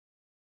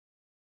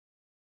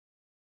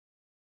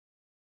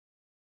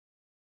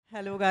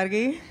Hello,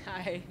 Gargi.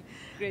 Hi.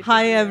 Great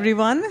Hi, to be here.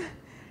 everyone.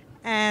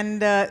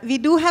 And we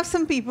do have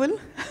some people.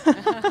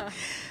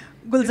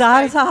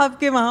 गुलजार साहब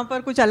के वहाँ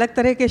पर कुछ अलग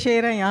तरह के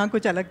शेर हैं, यहाँ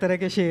कुछ अलग तरह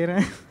के शेर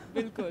हैं.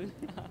 बिल्कुल.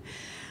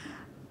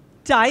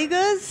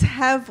 Tigers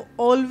have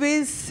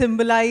always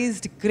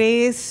symbolized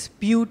grace,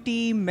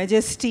 beauty,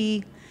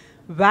 majesty,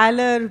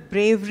 valor,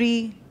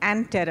 bravery,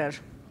 and terror.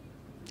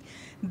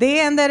 They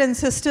and their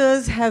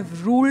ancestors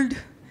have ruled.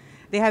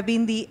 They have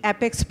been the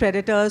apex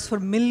predators for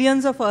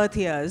millions of Earth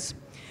years.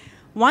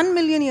 1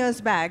 million years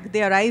back,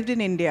 they arrived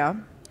in India,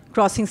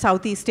 crossing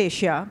Southeast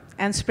Asia,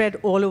 and spread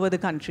all over the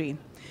country.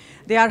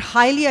 They are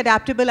highly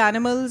adaptable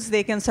animals.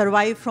 They can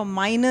survive from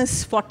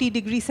minus 40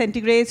 degrees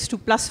centigrades to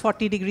plus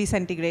 40 degrees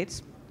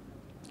centigrades.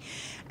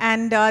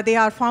 And they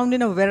are found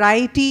in a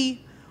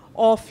variety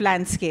of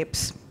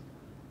landscapes.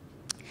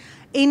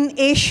 In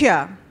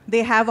Asia,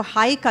 they have a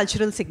high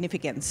cultural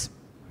significance.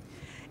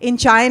 In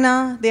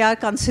China, they are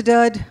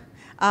considered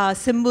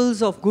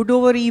symbols of good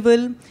over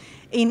evil.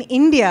 In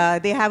India,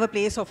 they have a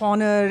place of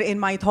honor in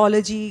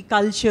mythology,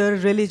 culture,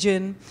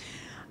 religion.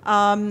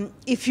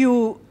 If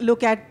you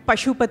look at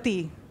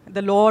Pashupati,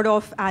 the lord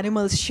of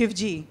animals,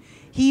 Shivji,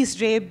 he is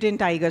draped in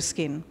tiger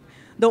skin.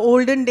 The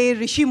olden day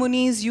Rishi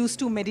Munis used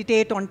to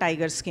meditate on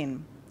tiger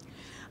skin.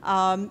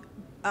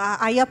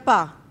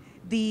 Ayyappa,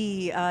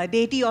 the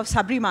deity of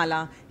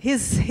Sabrimala,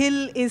 his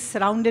hill is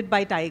surrounded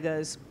by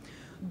tigers.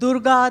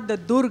 Durga, the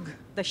Durg,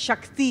 the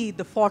Shakti,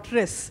 the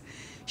fortress,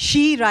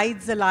 she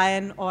rides a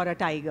lion or a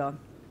tiger.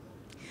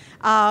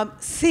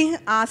 Singh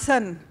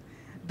Asan,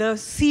 the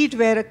seat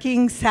where a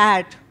king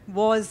sat,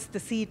 was the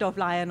seat of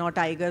lion or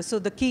tiger. So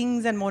the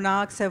kings and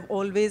monarchs have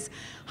always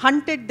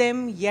hunted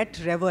them, yet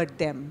revered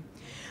them.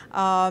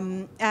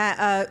 You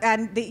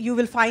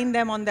will find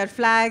them on their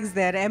flags,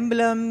 their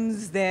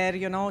emblems, their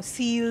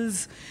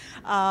seals.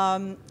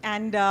 The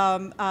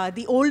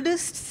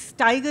oldest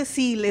tiger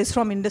seal is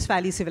from Indus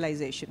Valley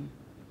civilization.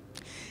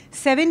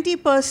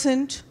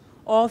 70%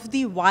 of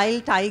the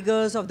wild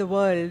tigers of the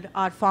world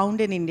are found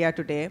in India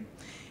today.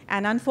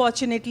 And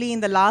unfortunately,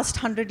 in the last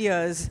 100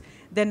 years,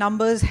 their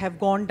numbers have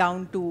gone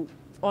down to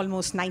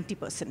almost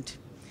 90%.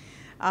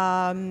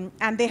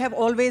 And they have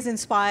always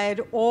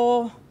inspired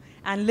awe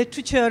and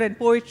literature and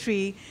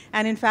poetry.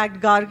 And in fact,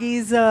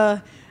 Gargi's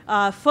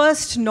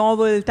first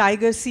novel,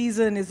 Tiger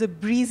Season, is a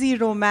breezy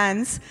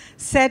romance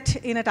set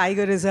in a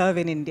tiger reserve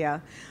in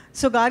India.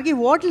 So Gargi,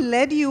 what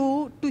led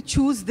you to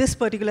choose this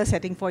particular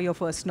setting for your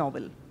first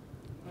novel?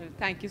 Well,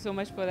 thank you so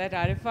much for that,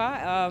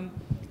 Arefa.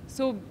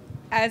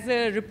 As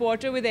a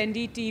reporter with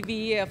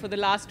NDTV for the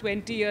last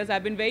 20 years,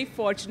 I've been very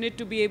fortunate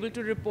to be able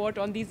to report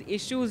on these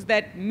issues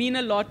that mean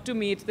a lot to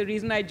me. It's the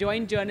reason I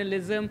joined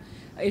journalism,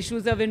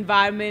 issues of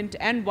environment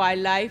and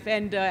wildlife.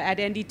 And at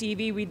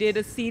NDTV, we did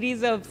a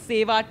series of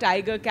Save Our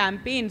Tiger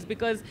campaigns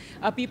because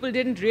people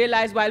didn't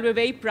realize, while we're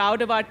very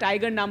proud of our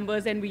tiger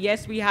numbers, and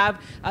yes, we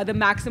have the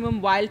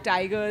maximum wild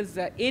tigers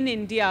in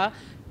India,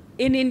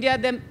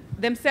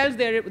 themselves,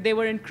 they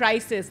were in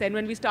crisis. And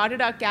when we started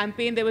our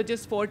campaign, there were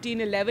just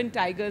 11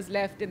 tigers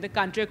left in the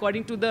country,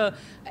 according to the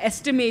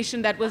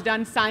estimation that was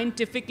done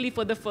scientifically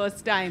for the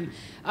first time.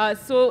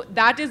 So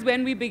that is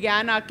when we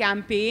began our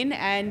campaign.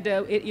 And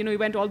we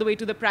went all the way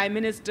to the Prime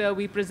Minister.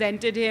 We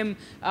presented him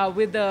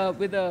with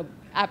a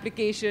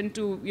application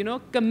to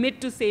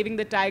commit to saving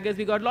the tigers.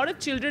 We got a lot of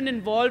children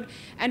involved,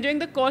 and during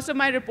the course of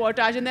my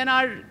reportage, and then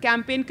our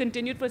campaign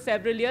continued for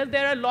several years,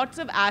 there are lots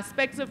of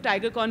aspects of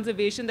tiger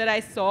conservation that I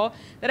saw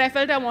that I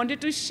felt I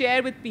wanted to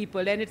share with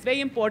people. And it's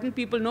very important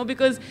people know,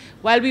 because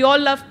while we all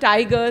love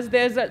tigers,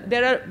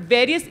 there are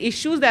various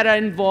issues that are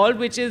involved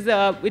which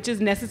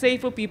is necessary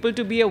for people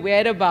to be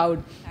aware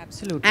about.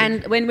 Absolutely.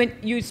 And when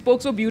you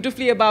spoke so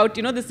beautifully about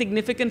the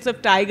significance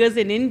of tigers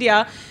in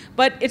India,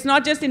 but it's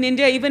not just in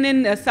India, even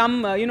in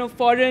some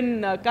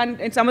foreign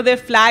in some of their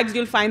flags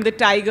you'll find the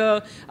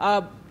tiger.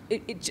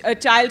 A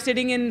child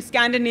sitting in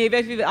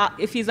Scandinavia,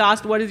 if he's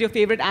asked what is your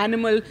favorite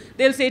animal,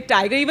 they'll say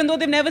tiger, even though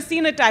they've never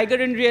seen a tiger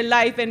in real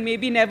life and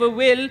maybe never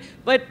will.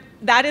 But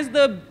that is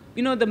the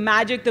the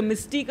magic, the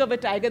mystique of a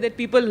tiger, that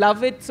people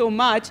love it so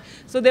much.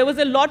 So there was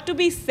a lot to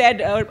be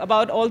said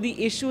about all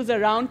the issues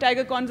around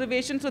tiger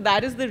conservation. So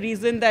that is the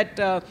reason that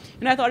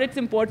I thought it's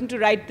important to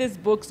write this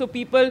book. So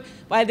people,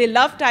 while they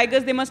love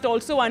tigers, they must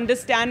also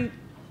understand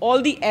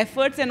all the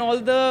efforts and all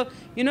the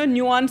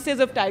nuances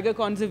of tiger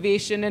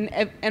conservation,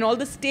 and all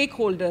the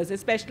stakeholders,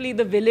 especially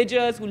the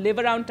villagers who live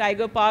around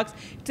tiger parks.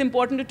 It's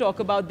important to talk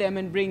about them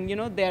and bring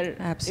their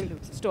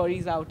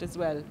stories out as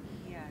well.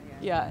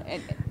 Yeah,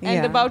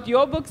 and about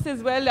your books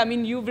as well. I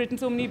mean, you've written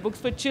so many books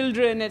for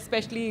children,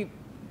 especially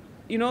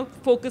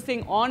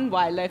focusing on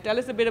wildlife. Tell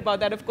us a bit about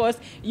that. Of course,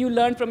 you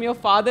learned from your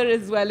father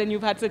as well, and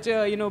you've had such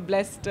a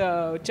blessed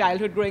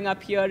childhood growing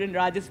up here in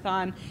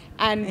Rajasthan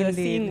and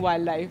seeing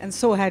wildlife. And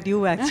so had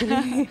you,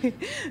 actually,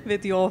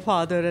 with your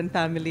father and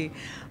family.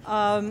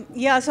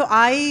 So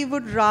I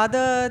would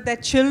rather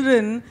that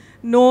children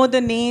know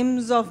the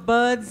names of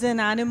birds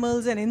and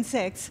animals and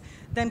insects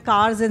than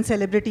cars and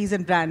celebrities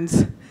and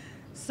brands.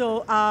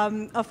 So,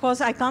 of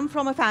course, I come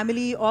from a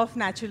family of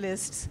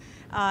naturalists.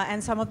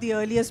 and some of the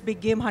earliest big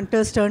game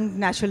hunters turned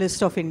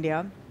naturalists of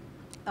India.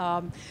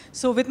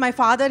 So with my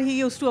father, he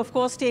used to, of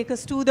course, take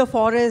us to the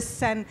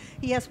forests, and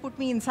he has put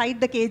me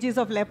inside the cages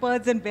of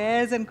leopards and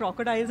bears and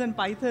crocodiles and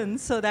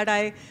pythons so that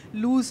I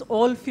lose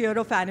all fear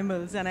of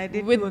animals. And I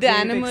did with the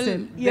animal there?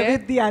 Yeah,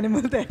 with the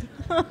animal there.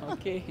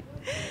 Okay.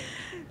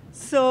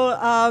 So,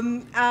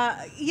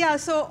 yeah,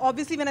 so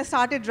obviously when I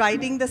started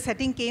writing, the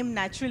setting came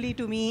naturally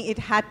to me. It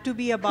had to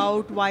be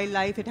about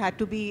wildlife, it had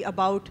to be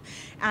about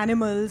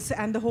animals,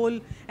 and the whole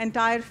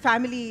entire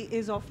family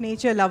is of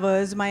nature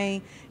lovers.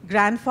 My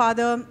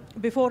grandfather,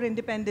 before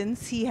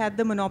independence, he had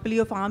the monopoly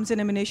of arms and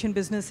ammunition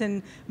business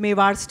in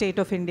Mewar state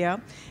of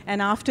India.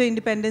 And after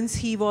independence,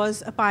 he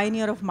was a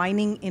pioneer of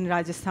mining in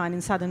Rajasthan,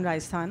 in southern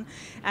Rajasthan.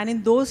 And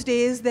in those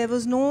days, there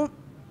was no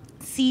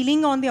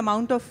ceiling on the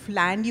amount of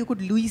land you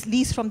could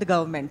lease from the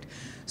government.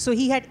 So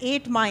he had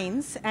 8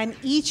 mines, and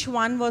each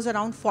one was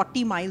around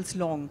 40 miles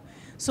long.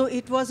 So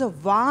it was a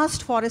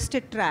vast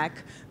forested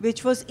tract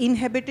which was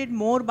inhabited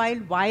more by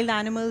wild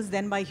animals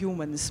than by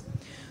humans.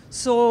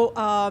 So,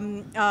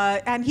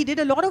 and he did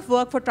a lot of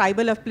work for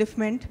tribal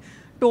upliftment.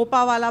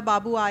 Topa Wala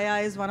Babu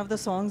Aya is one of the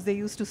songs they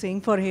used to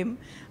sing for him,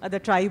 the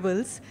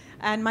tribals.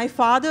 And my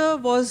father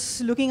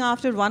was looking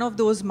after one of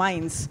those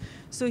mines.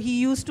 So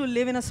he used to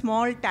live in a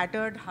small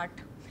tattered hut,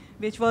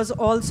 which was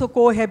also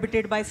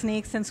cohabited by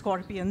snakes and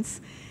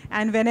scorpions.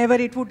 And whenever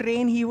it would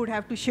rain, he would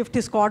have to shift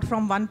his cot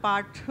from one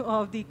part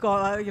of the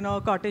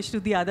cottage to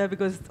the other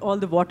because all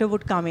the water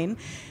would come in.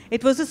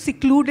 It was a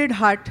secluded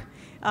hut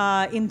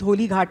in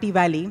Dholi Ghati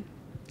Valley.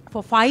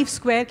 For 5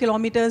 square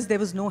kilometers, there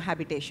was no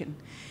habitation.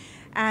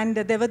 And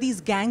there were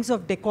these gangs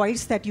of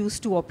dacoits that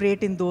used to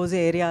operate in those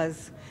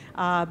areas.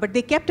 But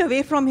they kept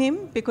away from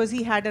him because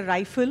he had a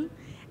rifle.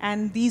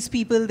 And these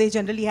people, they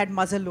generally had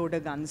muzzle loader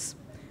guns.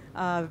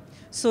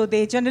 So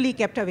they generally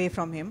kept away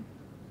from him.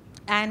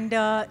 And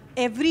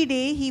every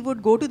day he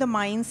would go to the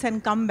mines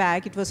and come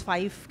back. It was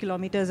 5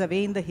 kilometers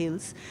away in the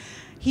hills.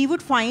 He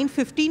would find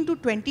 15 to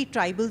 20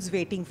 tribals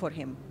waiting for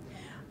him.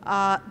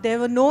 There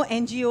were no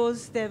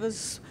NGOs.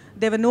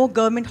 There were no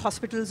government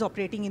hospitals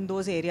operating in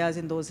those areas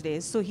in those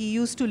days. So he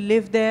used to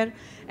live there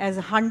as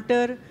a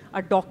hunter,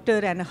 a doctor,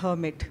 and a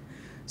hermit.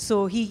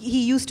 So he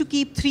used to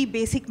keep 3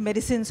 basic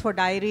medicines for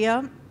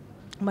diarrhea,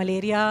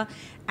 malaria,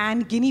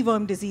 and guinea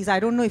worm disease. I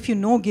don't know if you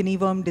know guinea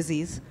worm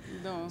disease.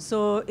 No.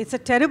 So it's a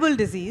terrible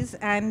disease,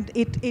 and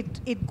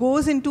it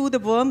goes into, the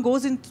worm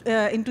goes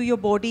into your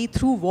body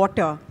through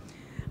water.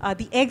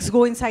 The eggs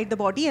go inside the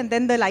body, and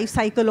then the life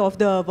cycle of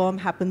the worm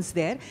happens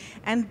there.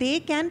 And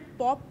they can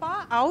pop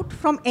out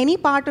from any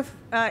part of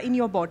in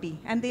your body.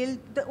 And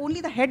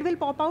only the head will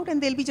pop out, and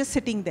they'll be just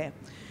sitting there.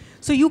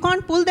 So you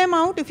can't pull them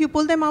out. If you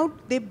pull them out,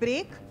 they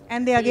break,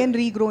 and they again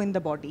regrow in the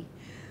body.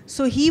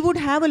 So he would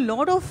have a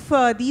lot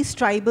of these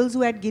tribals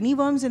who had guinea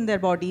worms in their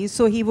bodies.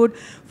 So he would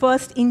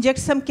first inject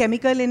some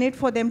chemical in it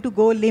for them to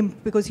go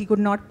limp because he could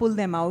not pull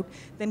them out.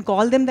 Then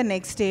call them the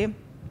next day,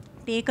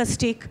 take a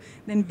stick,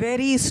 then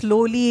very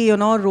slowly,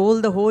 roll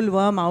the whole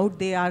worm out.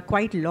 They are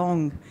quite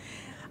long.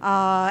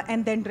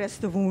 And then dress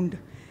the wound.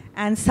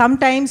 And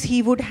sometimes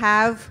he would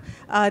have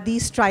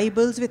these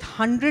tribals with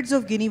hundreds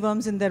of guinea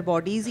worms in their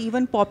bodies,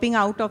 even popping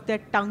out of their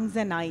tongues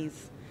and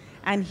eyes.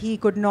 And he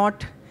could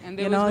not... And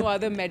there was no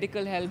other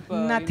medical help.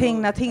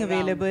 Nothing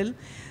available.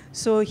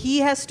 So he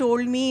has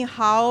told me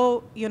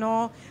how,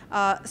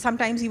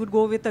 sometimes he would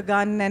go with a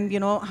gun and,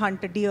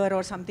 hunt a deer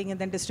or something and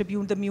then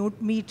distribute the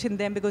meat in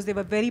them because they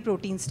were very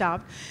protein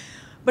starved.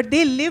 But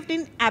they lived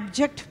in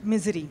abject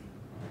misery.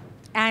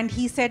 And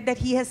he said that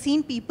he has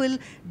seen people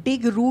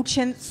dig roots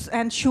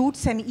and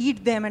shoots and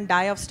eat them and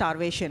die of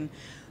starvation.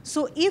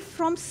 So if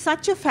from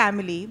such a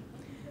family,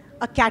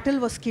 a cattle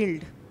was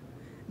killed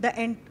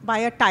by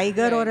a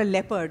tiger or a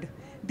leopard,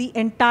 the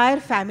entire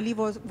family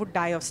would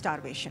die of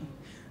starvation.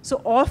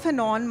 So off and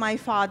on, my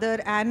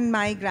father and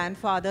my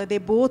grandfather, they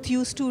both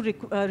used to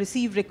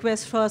receive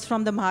requests first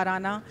from the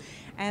Maharana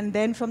and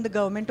then from the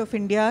government of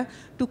India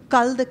to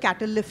cull the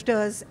cattle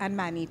lifters and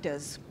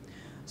man-eaters.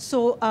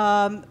 So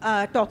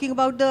talking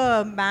about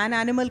the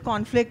man-animal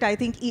conflict, I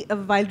think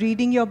while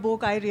reading your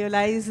book, I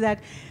realized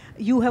that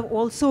you have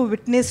also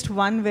witnessed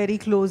one very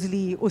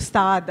closely,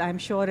 Ustad. I'm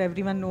sure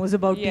everyone knows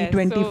about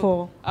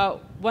T24.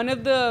 So, one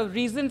of the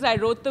reasons I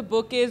wrote the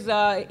book is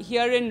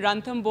here in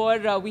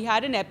Ranthambore, we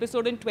had an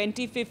episode in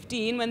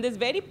 2015 when this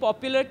very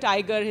popular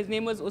tiger, his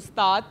name was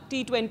Ustad,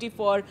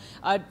 T24.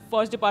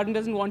 Forest Department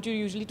doesn't want you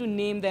usually to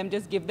name them,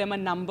 just give them a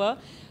number.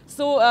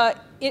 So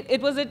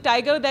it was a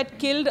tiger that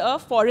killed a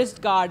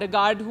forest guard, a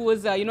guard who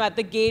was at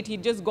the gate.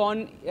 He'd just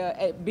gone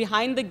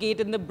behind the gate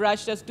in the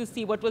brush just to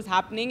see what was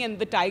happening, and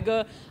the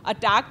tiger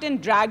attacked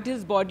and dragged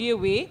his body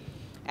away.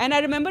 And I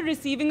remember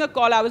receiving a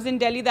call, I was in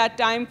Delhi that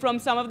time, from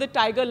some of the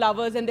tiger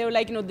lovers, and they were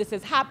like, this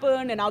has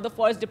happened, and now the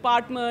forest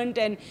department,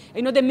 and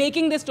they're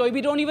making this story.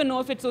 We don't even know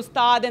if it's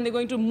Ustad, and they're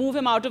going to move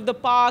him out of the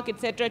park,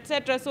 etc.,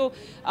 etc. So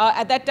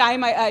at that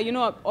time,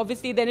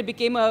 obviously then it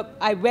became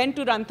I went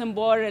to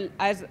Ranthambore,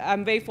 as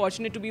I'm very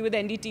fortunate to be with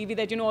NDTV,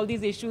 that all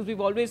these issues we've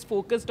always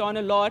focused on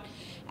a lot.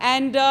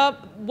 And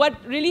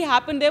what really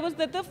happened there was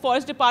that the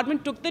forest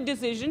department took the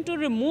decision to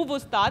remove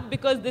Ustad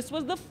because this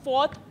was the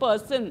 4th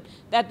person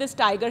that this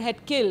tiger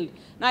had killed.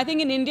 Now, I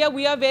think in India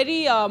we are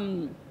very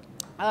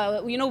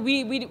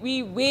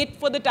we wait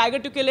for the tiger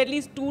to kill at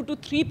least 2 to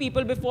 3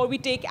 people before we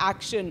take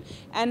action.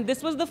 And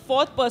this was the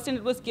 4th person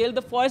that was killed.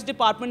 The forest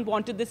department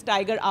wanted this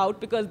tiger out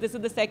because this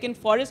is the 2nd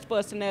forest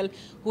personnel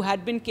who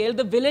had been killed.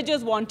 The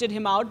villagers wanted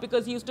him out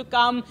because he used to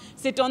come,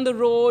 sit on the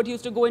road, he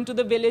used to go into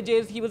the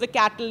villages. He was a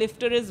cattle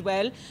lifter as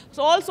well.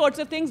 So all sorts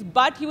of things.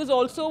 But he was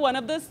also one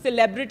of the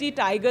celebrity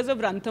tigers of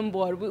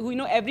Ranthambore.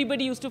 Who,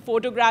 everybody used to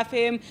photograph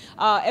him.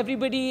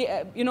 Everybody,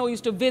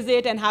 used to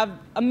visit and have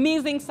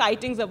amazing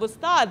sightings of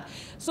Ustad.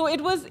 So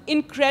it was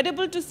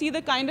incredible to see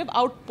the kind of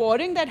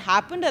outpouring that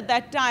happened at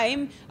that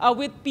time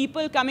with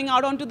people coming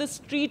out onto the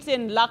streets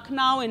in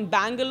Lucknow, in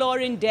Bangalore,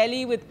 in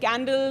Delhi with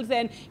candles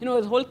and,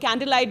 a whole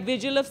candlelight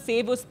vigil of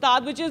Save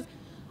Ustad, which is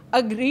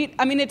agreed.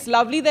 I mean, it's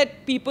lovely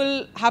that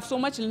people have so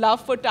much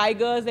love for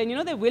tigers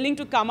and, they're willing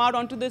to come out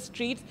onto the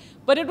streets.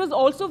 But it was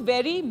also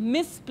very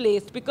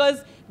misplaced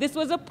because this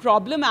was a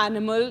problem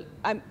animal.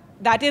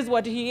 That is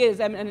what he is,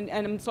 and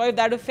I'm sorry if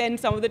that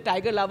offends some of the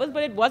tiger lovers,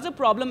 but it was a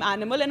problem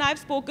animal. And I've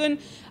spoken,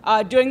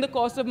 during the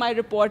course of my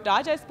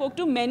reportage, I spoke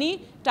to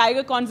many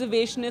tiger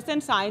conservationists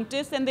and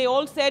scientists, and they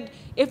all said,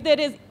 if there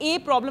is a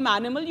problem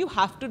animal, you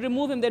have to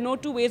remove him. There are no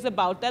two ways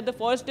about that. The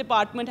forest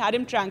department had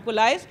him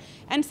tranquilized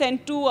and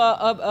sent to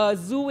a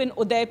zoo in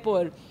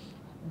Udaipur.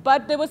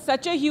 But there was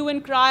such a hue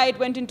and cry, it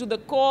went into the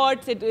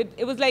courts,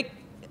 it was like,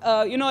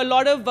 a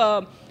lot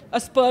of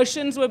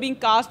aspersions were being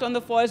cast on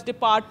the forest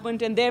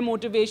department and their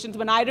motivations.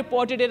 When I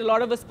reported it, a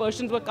lot of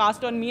aspersions were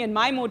cast on me and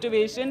my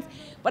motivations.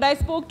 But I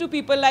spoke to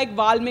people like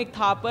Valmik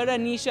Thapar,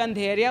 Anish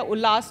Andheria,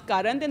 Ullas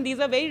Karant, and these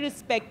are very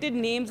respected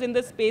names in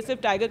the space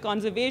of tiger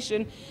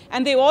conservation.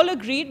 And they all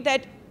agreed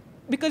that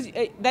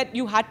that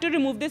you had to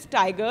remove this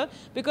tiger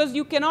because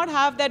you cannot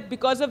have that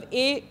because of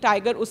a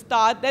tiger,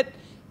 Ustad,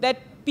 that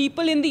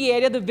people in the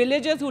area, the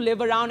villagers who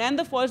live around and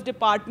the forest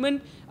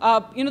department,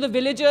 the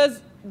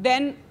villagers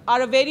then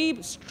are a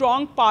very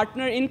strong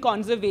partner in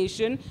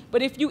conservation.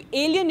 But if you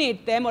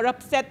alienate them or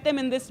upset them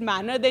in this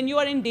manner, then you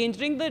are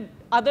endangering the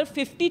other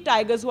 50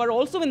 tigers who are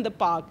also in the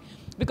park.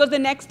 Because the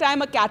next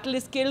time a cattle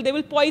is killed, they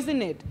will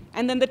poison it.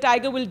 And then the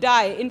tiger will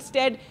die.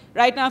 Instead,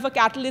 right now, if a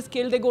cattle is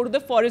killed, they go to the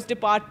forest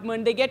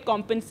department, they get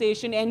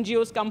compensation,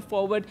 NGOs come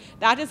forward.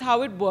 That is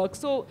how it works.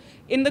 So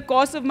in the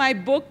course of my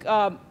book,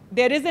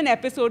 there is an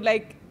episode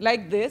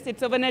like this.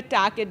 It's of an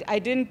attack. I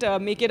didn't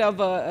make it of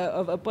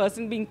a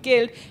person being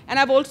killed. And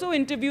I've also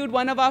interviewed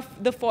one of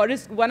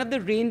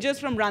the rangers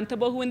from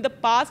Ranthambore who in the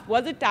past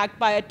was attacked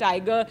by a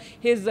tiger.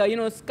 His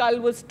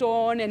skull was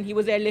torn and he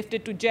was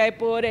airlifted to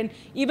Jaipur. And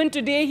even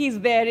today he's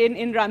there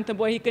in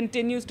Ranthambore. He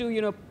continues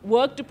to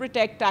work to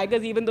protect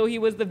tigers even though he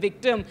was the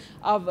victim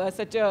of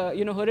such a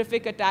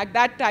horrific attack.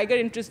 That tiger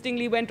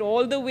interestingly went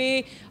all the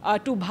way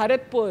to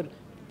Bharatpur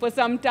for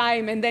some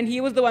time, and then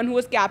he was the one who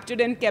was captured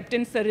and kept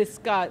in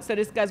Sariska.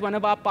 Sariska is one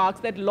of our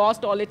parks that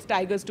lost all its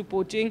tigers to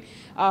poaching.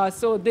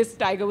 So this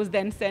tiger was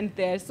then sent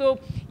there. So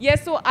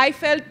yes, so I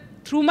felt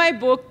through my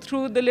book,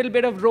 through the little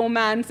bit of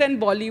romance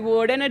and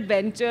Bollywood and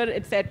adventure,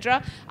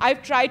 etc.,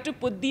 I've tried to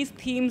put these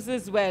themes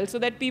as well so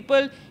that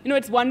people,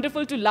 it's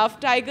wonderful to love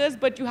tigers,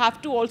 but you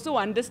have to also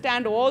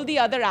understand all the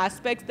other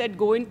aspects that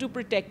go into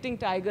protecting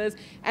tigers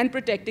and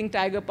protecting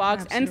tiger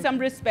parks. Absolutely. And some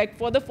respect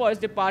for the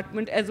forest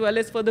department as well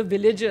as for the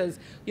villagers,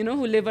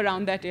 who live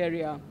around that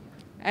area.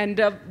 And,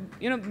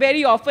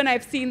 very often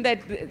I've seen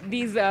that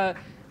these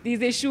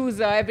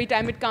issues, every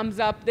time it comes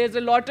up, there's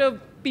a lot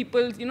of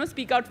people,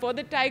 speak out for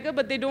the tiger,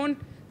 but they don't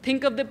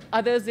think of the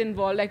others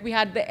involved. Like we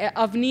had the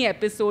Avni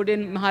episode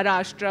in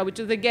Maharashtra, which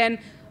was again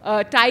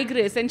a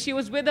tigress, and she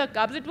was with her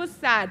cubs. It was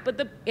sad, but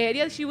the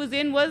area she was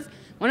in was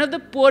one of the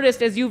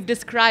poorest, as you've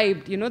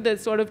described, the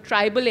sort of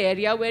tribal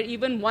area where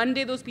even one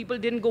day those people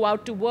didn't go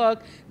out to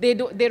work. They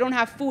don't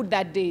have food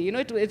that day.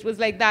 It was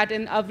like that.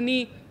 And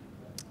Avni,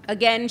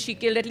 again, she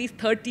killed at least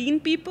 13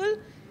 people.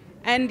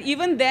 And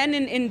even then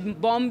in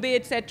Bombay,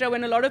 etc.,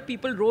 when a lot of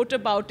people wrote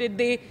about it,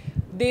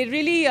 they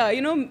really,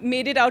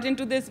 made it out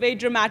into this very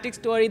dramatic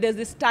story. There's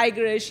this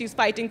tigress, she's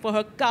fighting for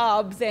her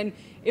cubs, and,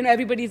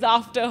 everybody's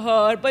after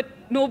her. But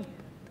no,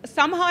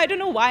 somehow, I don't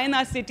know why in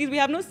our cities we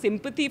have no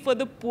sympathy for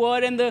the poor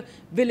and the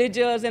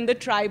villagers and the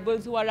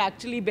tribals who are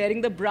actually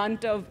bearing the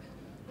brunt of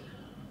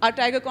our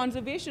tiger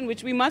conservation,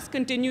 which we must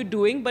continue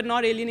doing, but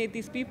not alienate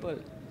these people.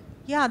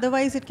 Yeah,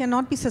 otherwise it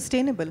cannot be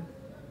sustainable.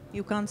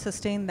 You can't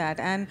sustain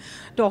that. And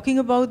talking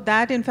about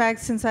that, in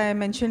fact, since I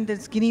mentioned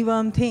this guinea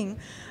worm thing,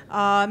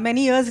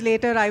 many years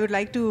later, I would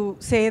like to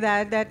say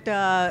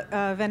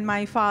that when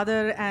my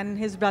father and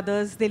his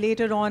brothers, they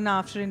later on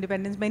after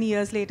independence, many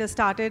years later,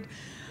 started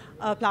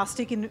a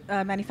plastic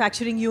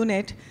manufacturing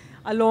unit,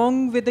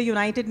 along with the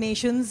United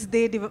Nations,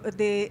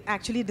 they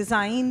actually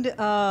designed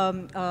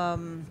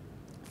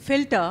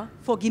filter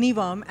for guinea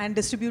worm and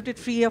distribute it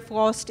free of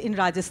cost in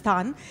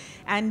Rajasthan,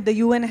 and the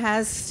UN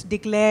has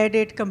declared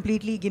it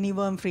completely guinea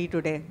worm free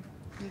today.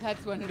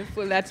 That's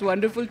wonderful. That's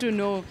wonderful to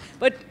know.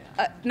 But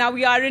now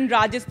we are in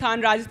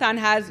Rajasthan. Rajasthan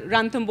has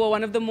Ranthambore,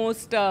 one of the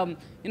most, one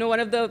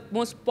of the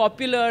most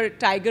popular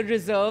tiger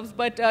reserves.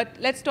 But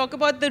let's talk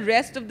about the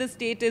rest of the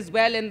state as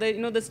well, and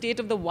the state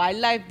of the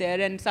wildlife there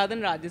in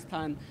southern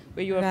Rajasthan,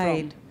 where you are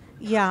from.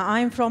 Yeah,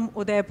 I'm from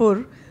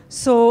Udaipur.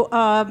 So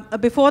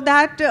before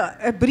that,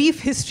 a brief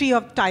history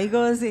of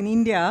tigers in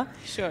India.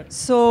 Sure.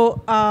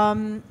 So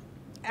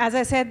as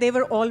I said, they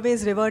were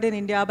always revered in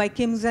India by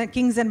kings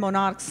and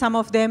monarchs. Some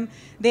of them,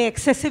 they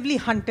excessively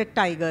hunted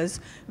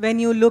tigers. When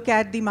you look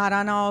at the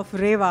Maharana of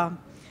Rewa,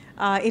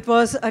 it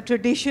was a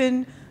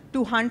tradition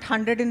to hunt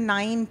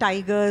 109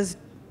 tigers,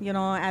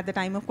 at the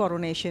time of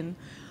coronation.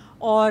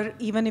 Or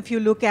even if you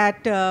look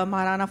at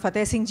Maharana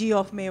Fateh Singh Ji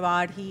of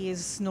Mewar, he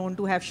is known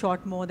to have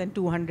shot more than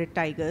 200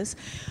 tigers.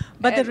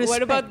 But the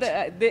respect... What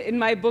about in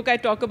my book, I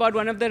talk about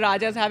one of the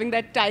Rajas having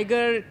that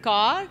tiger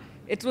car.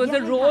 It was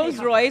a Rolls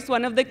Royce,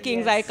 one of the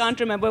kings, yes. I can't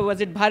remember, was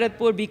it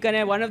Bharatpur,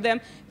 Bikaner, one of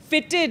them,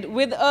 fitted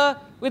with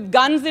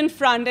guns in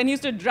front, and he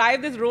used to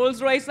drive this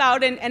Rolls Royce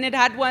out, and it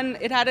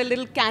had a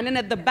little cannon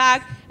at the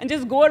back, and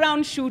just go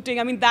around shooting.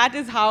 I mean, that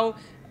is how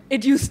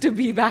it used to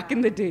be back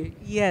in the day.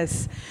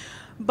 Yes.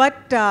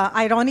 But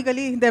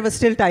ironically, there were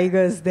still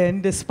tigers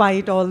then,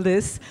 despite all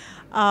this.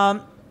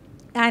 And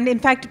in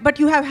fact, but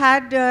you have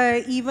had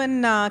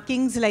even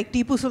kings like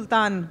Tipu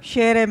Sultan,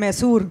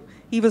 Sher-e-Mysore.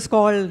 He was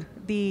called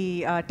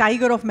the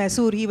Tiger of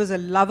Mysore. He was a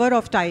lover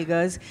of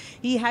tigers.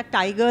 He had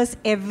tigers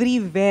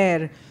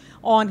everywhere,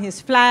 on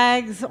his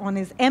flags, on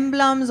his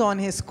emblems, on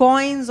his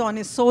coins, on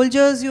his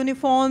soldiers'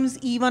 uniforms,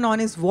 even on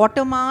his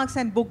watermarks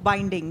and book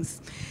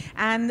bindings.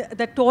 And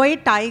the toy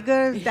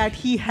tiger that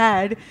he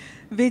had,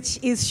 which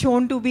is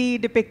shown to be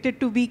depicted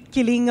to be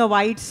killing a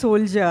white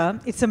soldier.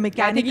 It's a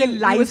mechanical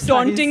life. He was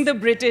taunting the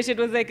British. It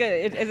was like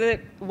a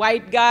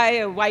white guy,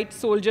 a white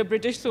soldier,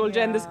 British soldier,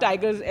 yeah. And this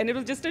tigers, and it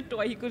was just a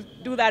toy. He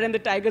could do that, and the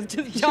tigers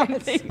just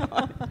jumping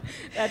on.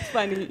 That's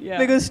funny. Yeah.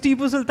 Because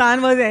Tipu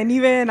Sultan was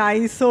anyway an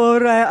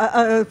eyesore,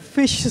 a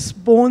fish's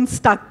bone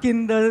stuck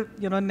in the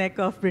neck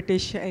of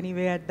British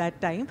anyway at that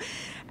time.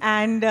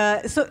 And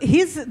so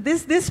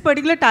this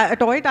particular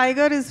toy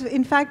tiger is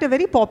in fact a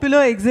very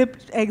popular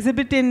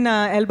exhibit in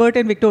Albert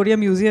and Victoria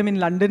Museum in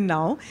London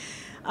now.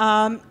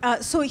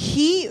 So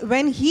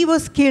when he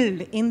was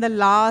killed in the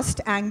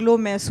last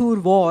Anglo-Mysore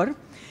War,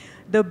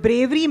 the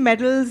bravery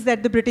medals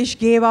that the British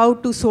gave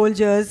out to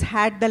soldiers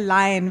had the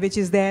lion, which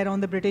is there on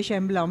the British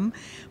emblem,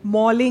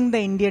 mauling the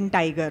Indian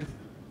tiger.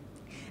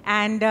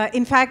 And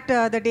in fact,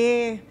 the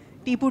day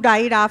Tipu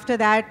died, after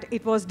that,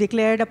 it was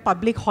declared a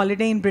public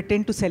holiday in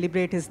Britain to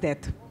celebrate his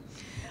death.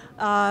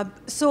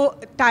 So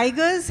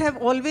tigers have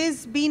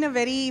always been a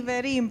very,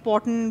 very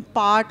important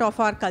part of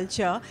our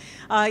culture.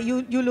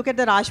 You look at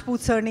the Rajput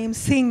surname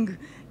Singh,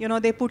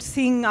 they put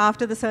Singh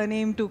after the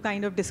surname to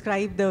kind of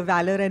describe the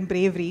valor and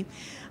bravery.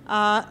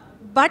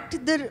 But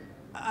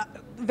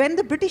when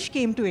the British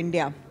came to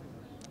India,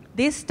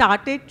 they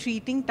started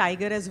treating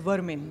tiger as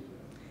vermin,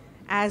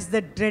 as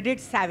the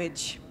dreaded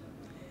savage.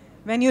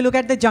 When you look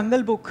at the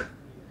Jungle Book,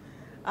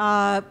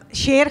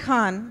 Sher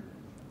Khan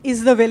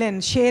is the villain.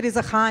 Sher is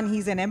a Khan,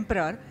 he's an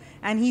emperor,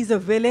 and he's a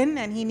villain,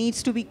 and he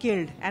needs to be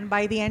killed. And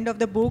by the end of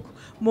the book,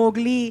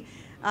 Mowgli,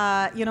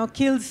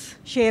 kills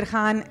Sher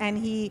Khan, and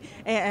he,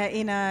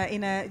 in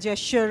a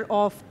gesture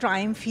of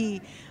triumph,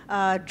 he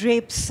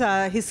drapes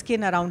his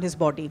skin around his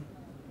body.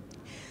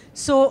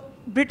 So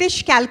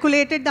British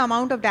calculated the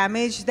amount of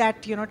damage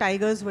that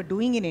tigers were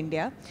doing in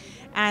India,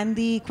 and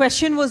the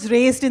question was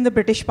raised in the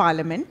British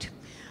Parliament.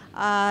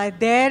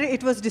 There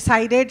it was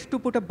decided to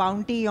put a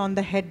bounty on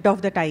the head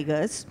of the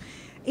tigers.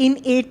 In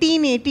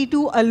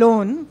 1882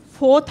 alone,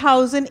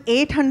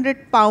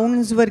 4,800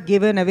 pounds were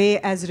given away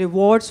as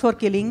rewards for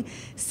killing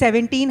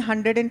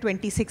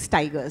 1,726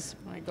 tigers.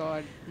 Oh my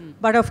God.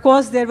 But of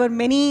course, there were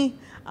many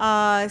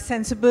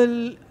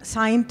sensible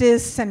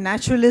scientists and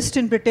naturalists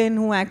in Britain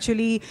who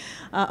actually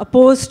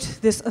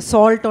opposed this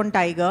assault on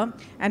tiger,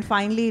 and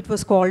finally it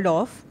was called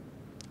off.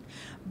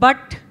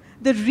 But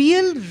the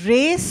real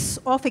race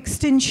of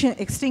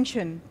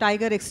extinction,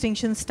 tiger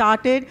extinction,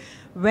 started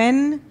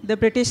when the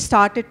British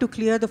started to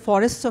clear the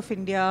forests of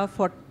India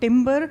for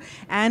timber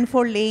and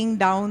for laying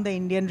down the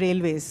Indian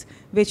railways,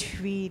 which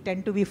we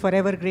tend to be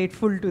forever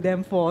grateful to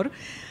them for.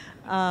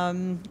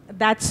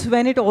 That's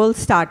when it all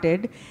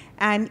started.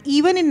 And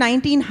even in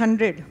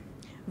 1900,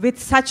 with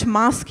such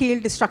mass-scale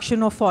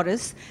destruction of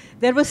forests,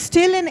 there was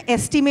still an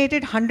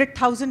estimated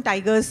 100,000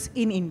 tigers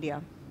in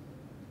India.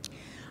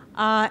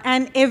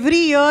 And every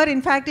year,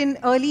 in fact, in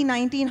early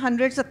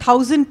 1900s,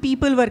 1,000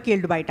 people were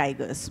killed by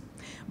tigers.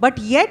 But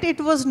yet, it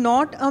was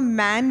not a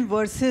man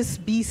versus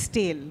beast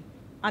tale,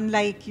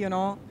 unlike,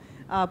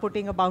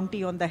 putting a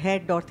bounty on the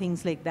head or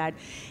things like that.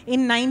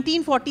 In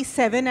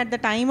 1947, at the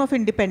time of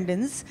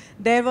independence,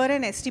 there were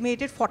an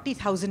estimated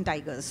 40,000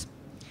 tigers.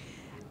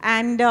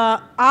 And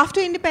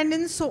after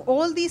independence, so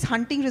all these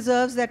hunting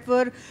reserves that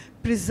were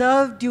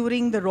preserved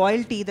during the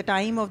royalty, the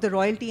time of the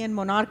royalty and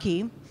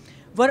monarchy,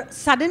 were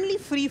suddenly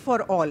free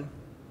for all.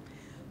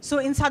 So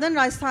in southern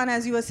Rajasthan,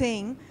 as you were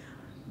saying,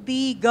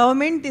 the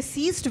government, they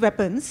seized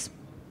weapons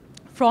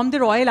from the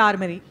royal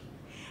armory,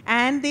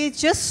 and they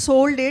just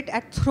sold it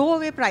at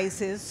throwaway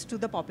prices to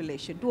the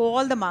population, to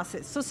all the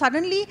masses. So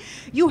suddenly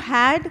you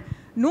had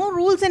no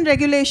rules and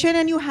regulation,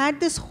 and you had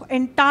this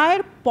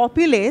entire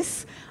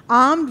populace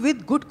armed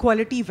with good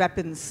quality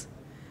weapons.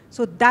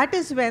 So that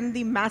is when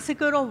the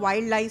massacre of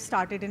wildlife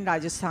started in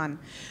Rajasthan,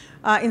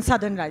 in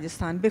southern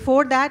Rajasthan.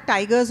 Before that,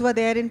 tigers were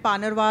there in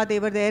Panarwa, they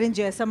were there in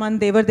Jaisamand,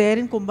 they were there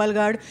in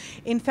Kumbhalgarh.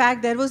 In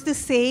fact, there was this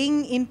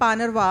saying in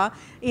Panarwa,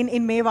 in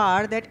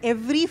Mewar, that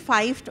every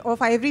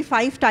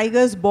five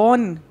tigers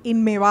born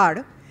in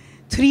Mewar,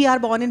 3 are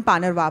born in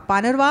Panarwa.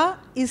 Panarwa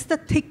is the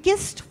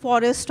thickest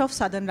forest of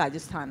southern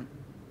Rajasthan.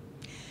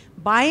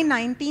 By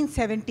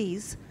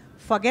 1970s,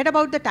 forget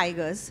about the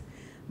tigers,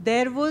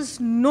 there was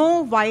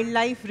no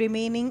wildlife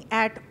remaining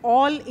at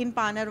all in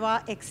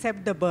Panarwa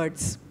except the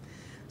birds.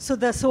 So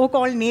the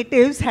so-called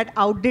natives had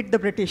outdid the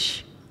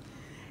British.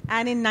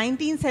 And in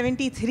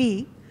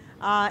 1973,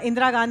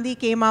 Indira Gandhi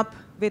came up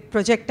with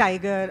Project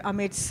Tiger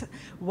amidst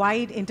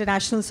wide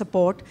international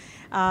support.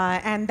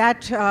 And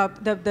that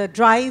the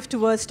drive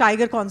towards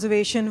tiger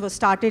conservation was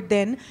started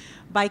then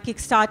by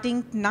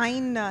kickstarting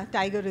 9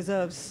 tiger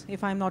reserves,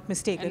 if I'm not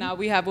mistaken. And now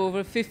we have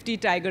over 50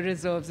 tiger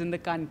reserves in the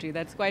country.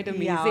 That's quite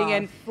amazing. Yeah,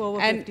 and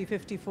over 50,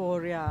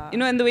 54, yeah. You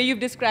know, and the way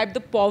you've described the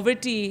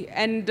poverty,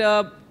 and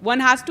one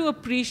has to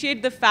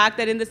appreciate the fact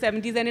that in the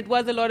 70s, and it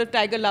was a lot of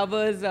tiger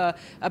lovers,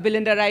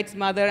 Belinda Wright's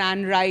mother,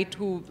 Anne Wright,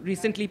 who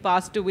recently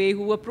passed away,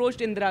 who approached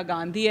Indira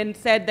Gandhi and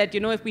said that,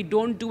 you know, if we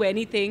don't do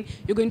anything,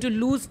 you're going to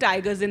lose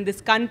tigers in this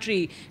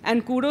country.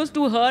 And kudos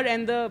to her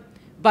and the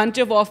bunch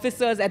of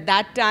officers at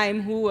that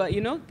time who,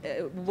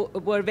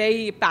 were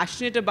very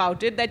passionate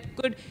about it, that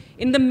could,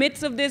 in the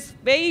midst of this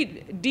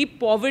very deep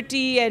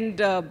poverty and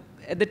the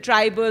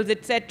tribals,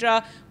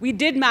 etc., we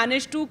did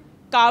manage to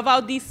carve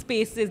out these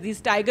spaces, these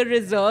tiger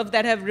reserves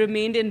that have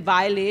remained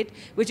inviolate,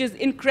 which is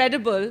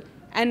incredible.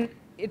 And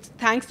it's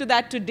thanks to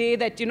that today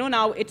that, you know,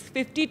 now it's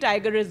 50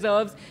 tiger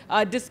reserves,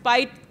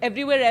 despite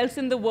everywhere else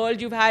in the world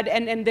you've had,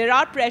 and there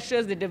are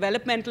pressures, the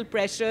developmental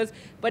pressures,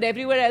 but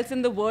everywhere else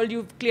in the world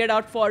you've cleared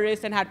out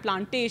forests and had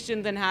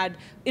plantations and had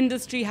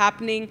industry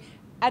happening.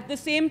 At the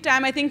same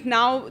time, I think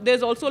now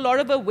there's also a lot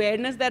of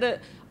awareness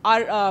that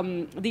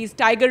these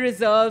tiger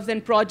reserves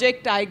and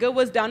Project Tiger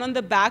was done on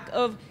the back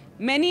of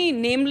many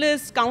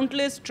nameless,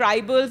 countless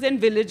tribals and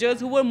villagers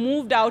who were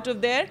moved out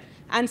of their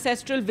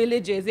ancestral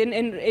villages.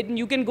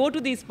 You can go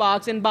to these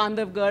parks in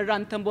Bandhavgarh,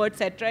 Ranthambore,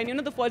 etc. And, you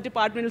know, the forest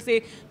department will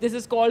say, this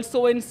is called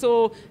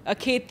so-and-so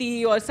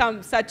kheti or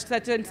some such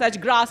and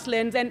such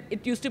grasslands. And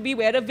it used to be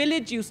where a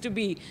village used to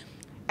be.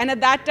 And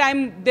at that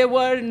time, there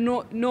were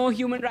no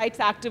human rights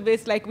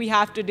activists like we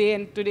have today.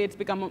 And today it's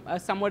become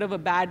somewhat of a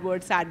bad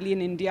word, sadly,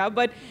 in India.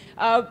 But,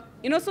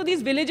 you know, so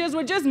these villagers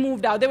were just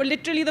moved out. They were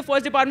literally, the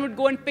forest department would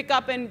go and pick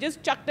up and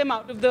just chuck them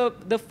out of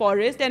the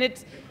forest.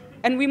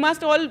 And we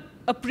must all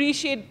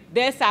appreciate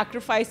their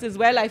sacrifice as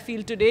well, I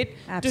feel, today.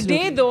 Absolutely.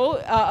 Today,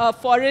 though, a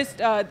forest,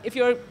 if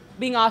you're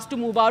being asked to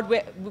move out,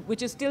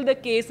 which is still the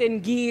case in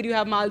Gir, you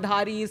have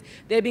Maldharis,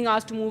 they're being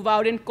asked to move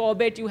out. In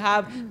Corbett, you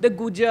have the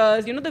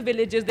Gujars, you know, the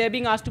villages, they're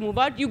being asked to move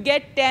out. You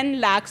get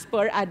 10 lakhs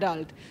per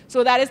adult.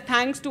 So that is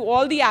thanks to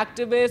all the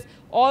activists,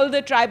 all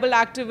the tribal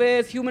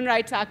activists, human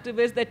rights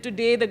activists, that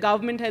today the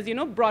government has, you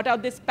know, brought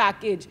out this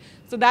package.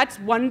 So that's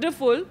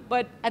wonderful,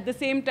 but at the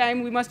same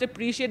time, we must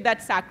appreciate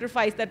that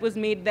sacrifice that was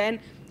made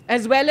then,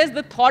 as well as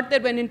the thought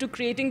that went into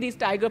creating these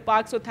tiger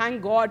parks. So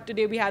thank God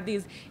today we have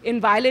these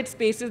inviolate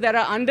spaces that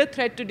are under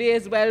threat today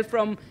as well,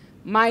 from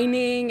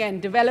mining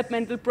and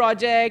developmental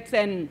projects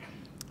and,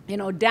 you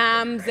know,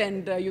 dams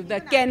and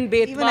the Ken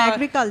Betwa. Even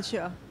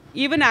agriculture.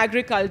 Even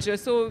agriculture.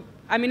 So,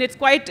 I mean, it's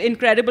quite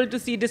incredible to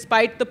see,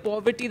 despite the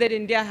poverty that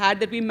India had,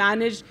 that we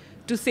managed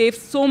to save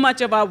so much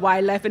of our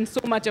wildlife and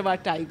so much of our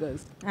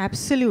tigers.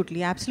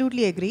 Absolutely,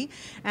 absolutely agree.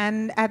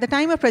 And at the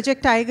time of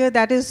Project Tiger,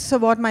 that is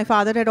what my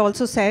father had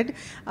also said,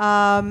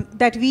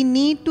 that we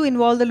need to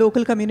involve the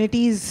local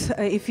communities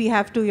if we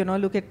have to, you know,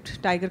 look at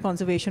tiger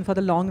conservation for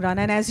the long run.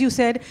 And as you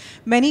said,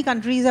 many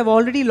countries have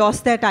already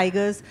lost their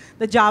tigers.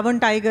 The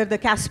Javan tiger, the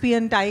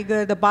Caspian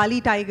tiger, the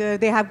Bali tiger,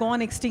 they have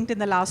gone extinct in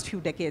the last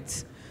few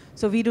decades.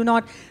 So we do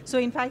not, so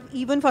in fact,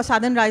 even for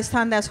southern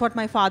Rajasthan, that's what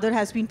my father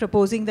has been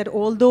proposing, that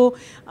although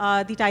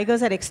the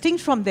tigers are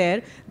extinct from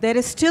there, there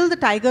is still the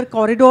tiger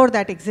corridor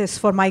that exists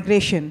for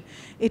migration.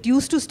 It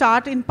used to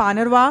start in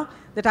Panarwa.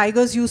 The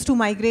tigers used to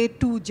migrate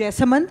to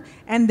Jaisamand,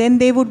 and then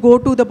they would go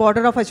to the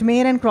border of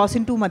Ajmer and cross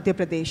into Madhya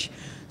Pradesh.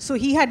 So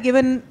he had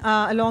given,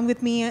 along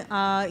with me,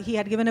 he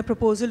had given a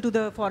proposal to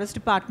the forest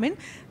department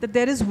that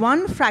there is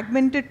one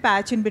fragmented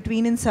patch in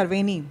between in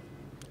Sarveni,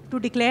 to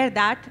declare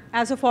that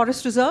as a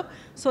forest reserve,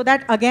 so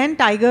that again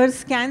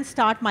tigers can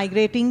start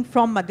migrating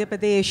from Madhya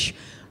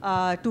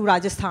Pradesh to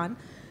Rajasthan.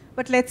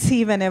 But let's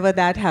see whenever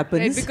that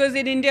happens. Right, because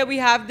in India we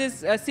have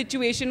this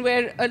situation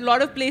where a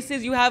lot of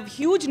places you have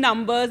huge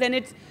numbers, and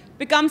it's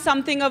become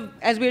something of,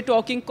 as we're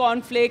talking,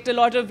 conflict, a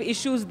lot of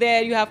issues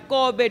there. You have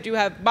Corbett, you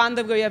have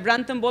Bandhavgarh, you have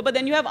Ranthambore, but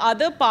then you have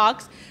other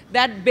parks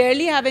that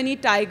barely have any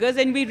tigers,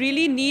 and we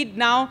really need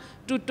now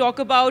to talk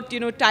about,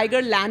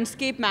 tiger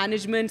landscape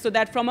management, so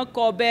that from a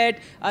Corbett,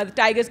 the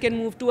tigers can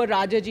move to a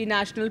Rajaji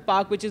National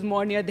Park, which is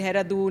more near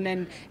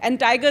Dehradun. And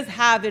tigers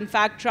have, in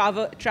fact,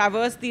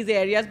 traversed these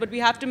areas, but we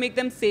have to make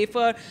them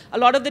safer. A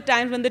lot of the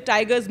times when the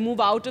tigers move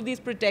out of these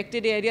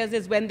protected areas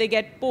is when they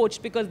get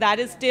poached, because that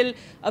is still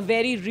a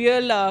very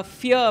real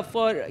fear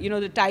for,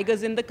 the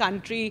tigers in the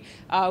country.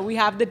 We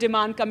have the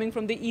demand coming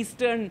from the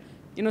eastern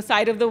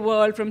side of the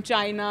world, from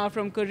China,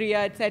 from Korea,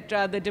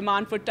 etc. The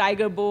demand for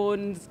tiger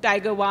bones,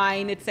 tiger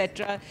wine,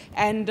 etc.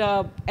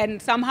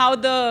 And somehow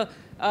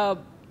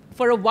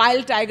for a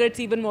wild tiger,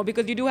 it's even more,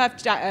 because you do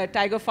have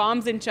tiger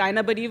farms in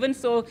China, but even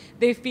so,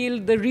 they feel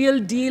the real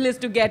deal is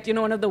to get,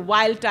 one of the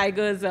wild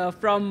tigers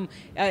from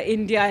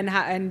India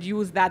and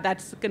use that.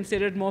 That's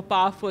considered more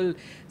powerful.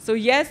 So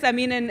yes, I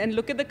mean, and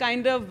look at the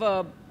kind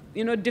of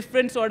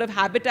different sort of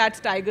habitats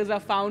tigers are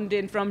found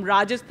in, from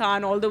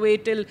Rajasthan all the way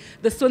till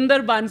the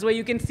Sundarbans, where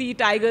you can see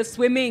tigers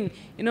swimming,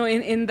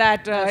 in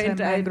that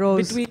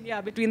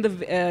between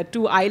the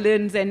two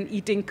islands and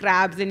eating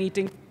crabs and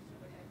eating.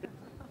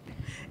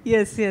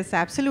 Yes, yes,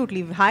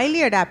 absolutely.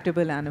 Highly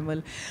adaptable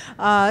animal.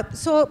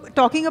 So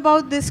talking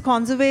about this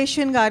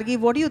conservation, Gargi,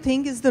 what do you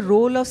think is the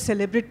role of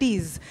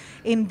celebrities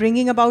in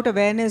bringing about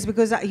awareness?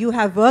 Because you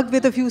have worked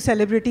with a few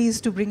celebrities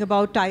to bring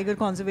about tiger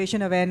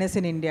conservation awareness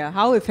in India.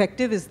 How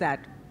effective is that?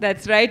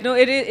 That's right. No,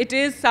 it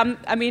is some,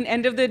 I mean,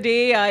 end of the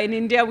day, in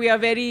India, we are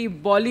very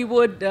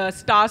Bollywood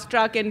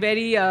starstruck and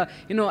very,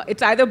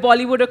 it's either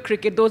Bollywood or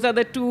cricket. Those are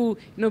the two,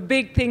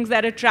 big things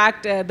that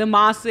attract the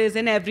masses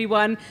and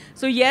everyone.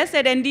 So yes,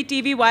 at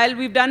NDTV, while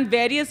we've done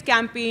various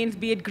campaigns,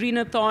 be it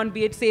Greenathon,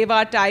 be it Save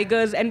Our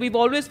Tigers, and we've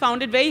always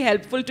found it very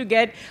helpful to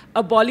get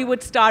a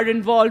Bollywood star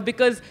involved,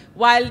 because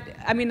while,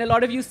 I mean, a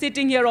lot of you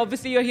sitting here,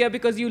 obviously you're here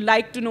because you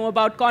like to know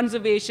about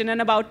conservation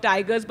and about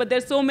tigers, but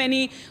there's so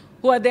many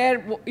who are there,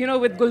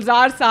 with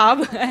Gulzar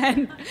Saab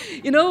and,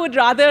 would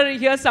rather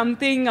hear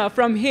something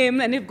from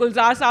him. And if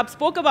Gulzar Saab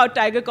spoke about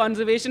tiger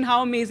conservation,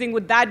 how amazing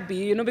would that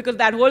be? Because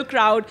that whole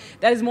crowd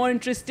that is more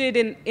interested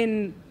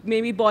in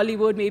maybe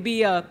Bollywood,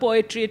 maybe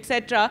poetry,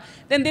 etc.,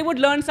 then they would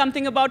learn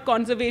something about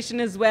conservation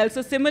as well.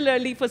 So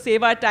similarly, for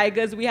Save Our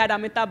Tigers, we had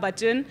Amitabh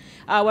Bachchan,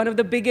 one of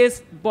the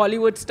biggest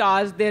Bollywood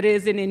stars there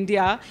is in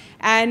India.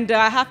 And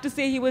I have to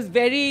say, he was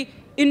very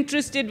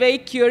interested, very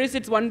curious.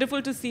 It's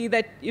wonderful to see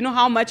that,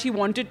 how much he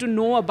wanted to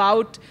know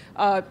about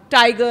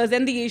tigers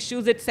and the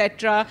issues,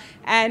 etc.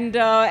 And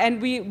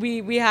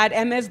we had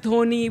MS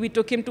Dhoni. We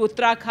took him to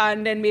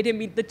Uttarakhand and made him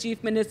meet the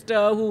chief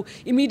minister, who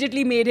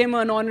immediately made him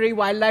an honorary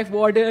wildlife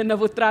warden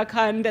of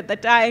Uttarakhand at the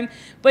time.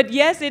 But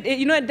yes,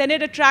 then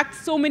it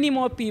attracts so many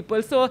more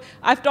people. So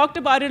I've talked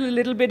about it a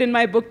little bit in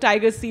my book,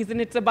 Tiger Season.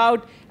 It's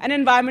about an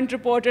environment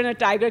reporter and a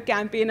tiger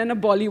campaign and a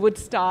Bollywood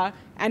star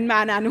and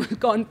man-animal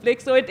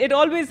conflict. So it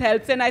always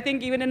helps. And I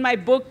think even in my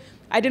book,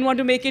 I didn't want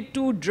to make it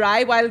too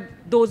dry, while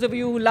those of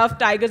you who love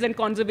tigers and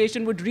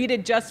conservation would read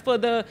it just for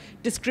the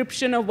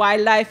description of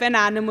wildlife and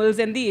animals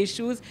and the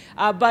issues.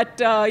 But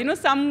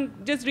some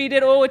just read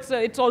it, oh,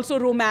 it's also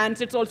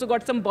romance, it's also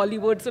got some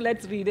Bollywood, so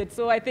let's read it.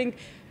 So I think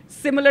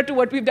similar to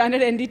what we've done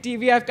at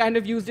NDTV, I've kind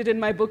of used it in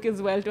my book as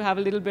well to have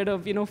a little bit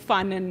of,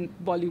 fun and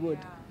Bollywood.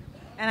 Yeah.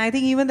 And I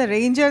think even the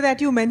ranger that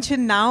you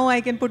mentioned now,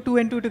 I can put two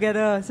and two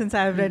together since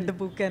I have read the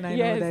book, and I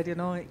know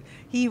that,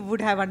 he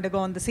would have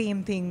undergone the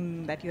same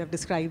thing that you have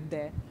described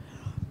there.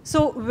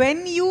 So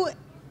when you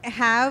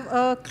have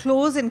a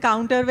close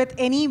encounter with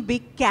any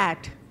big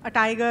cat, a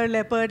tiger,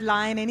 leopard,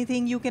 lion,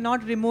 anything, you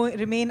cannot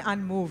remain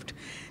unmoved.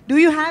 Do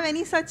you have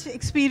any such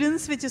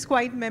experience which is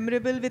quite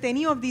memorable with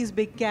any of these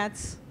big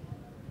cats?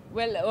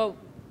 Well,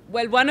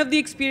 one of the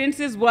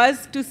experiences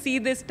was to see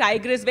this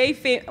tigress,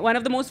 one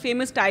of the most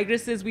famous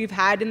tigresses we've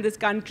had in this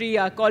country,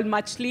 called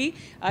Machli.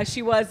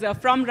 She was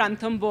from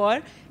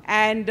Ranthambore.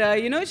 And,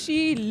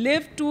 she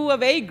lived to a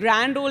very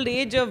grand old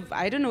age of,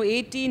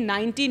 18,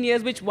 19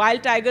 years, which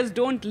wild tigers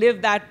don't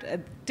live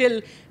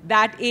till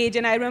that age.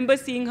 And I remember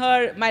seeing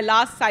her, my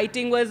last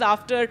sighting was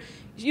after,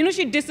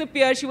 she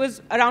disappeared. She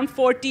was around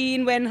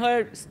 14 when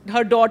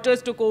her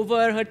daughters took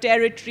over her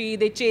territory.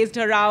 They chased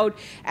her out.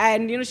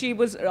 And, she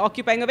was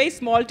occupying a very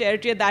small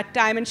territory at that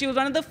time. And she was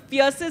one of the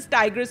fiercest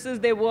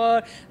tigresses there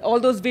were.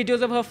 All those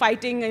videos of her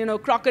fighting,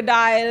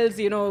 crocodiles,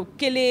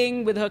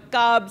 killing with her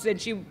cubs.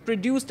 And she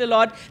produced a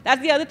lot.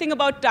 That's the other thing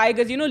about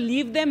tigers.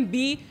 Leave them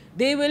be.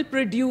 They will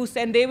produce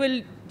and they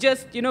will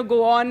just,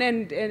 go on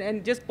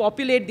and just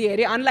populate the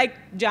area.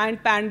 Unlike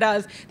giant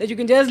pandas that you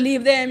can just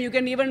leave them. You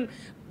can even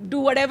do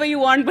whatever you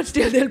want, but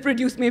still they'll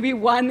produce maybe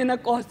one in a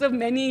course of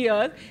many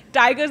years.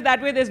 Tigers,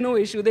 that way, there's no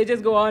issue. They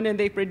just go on and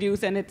they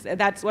produce, and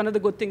that's one of the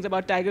good things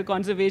about tiger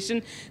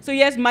conservation. So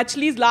yes,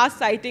 Machli's last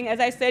sighting, as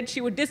I said, she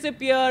would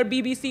disappear.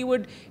 BBC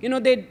would,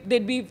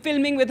 they'd be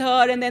filming with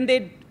her, and then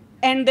they'd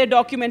end their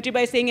documentary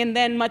by saying, and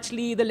then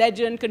Machli, the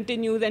legend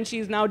continues, and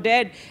she's now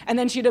dead. And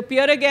then she'd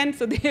appear again,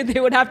 so they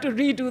would have to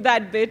redo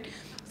that bit.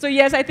 So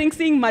yes, I think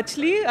seeing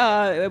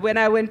Machli, when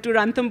I went to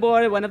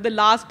Ranthambore, one of the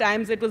last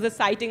times, it was a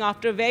sighting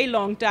after a very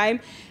long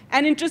time.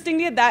 And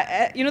interestingly,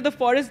 that the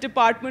forest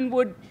department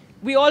would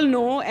we all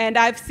know, and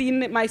I've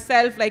seen it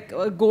myself, like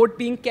a goat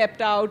being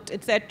kept out,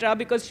 etc.,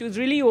 because she was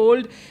really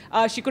old.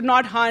 She could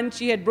not hunt.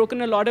 She had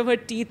broken a lot of her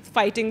teeth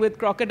fighting with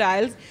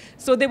crocodiles.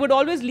 So they would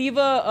always leave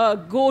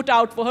a goat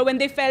out for her when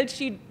they felt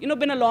she'd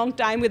been a long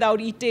time without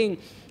eating.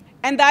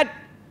 And that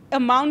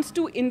amounts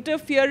to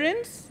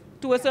interference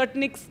to a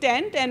certain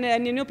extent.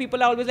 And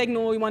people are always like,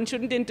 no, one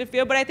shouldn't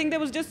interfere. But I think there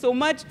was just so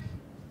much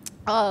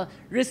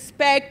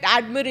respect,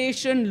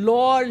 admiration,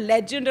 lore,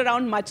 legend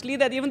around Machli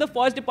that even the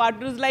forest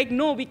department was like,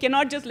 no, we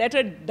cannot just let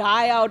her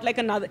die out like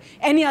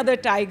any other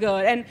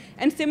tiger.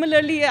 And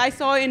similarly, I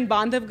saw in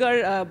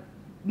Bandhavgarh,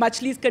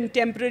 Machli's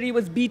contemporary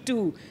was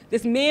B2,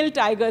 this male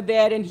tiger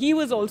there, and he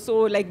was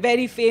also like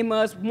very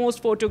famous,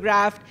 most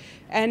photographed.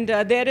 And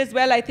there as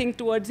well, I think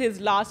towards his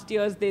last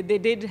years, they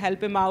did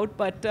help him out.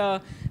 But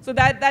so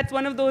that's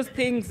one of those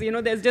things,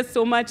 there's just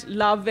so much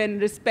love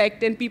and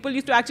respect. And people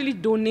used to actually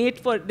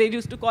donate they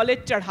used to call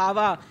it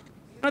chadhawa,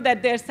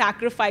 that they're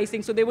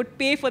sacrificing. So they would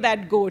pay for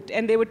that goat,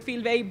 and they would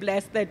feel very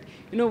blessed that,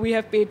 we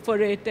have paid for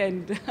it.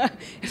 And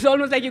it's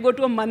almost like you go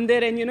to a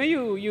mandir and,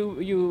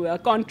 you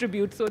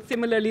contribute. So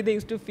similarly, they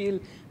used to feel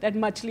that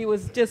Machli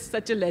was just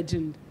such a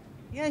legend.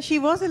 Yeah, she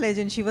was a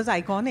legend. She was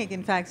iconic,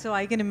 in fact. So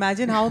I can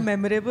imagine how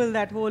memorable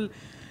that whole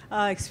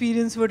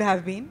experience would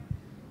have been.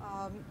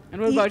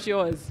 And what about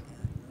yours?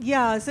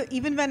 Yeah, so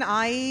even when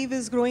I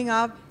was growing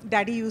up,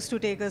 Daddy used to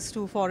take us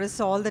to forests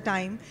all the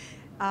time.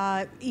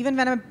 Even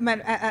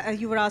when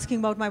you were asking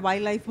about my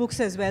wildlife books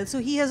as well. So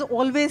he has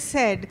always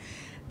said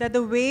that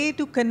the way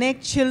to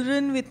connect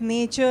children with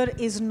nature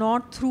is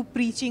not through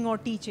preaching or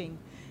teaching.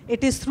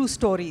 It is through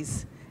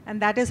stories.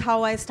 And that is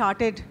how I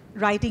started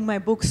writing my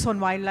books on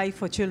wildlife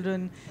for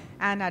children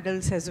and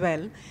adults as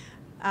well.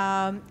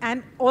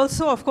 And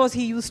also, of course,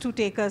 he used to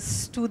take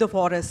us to the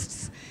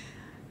forests.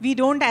 We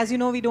don't, as you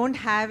know, we don't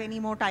have any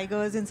more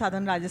tigers in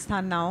southern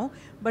Rajasthan now,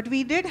 but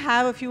we did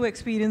have a few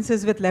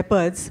experiences with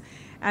leopards,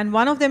 and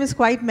one of them is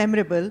quite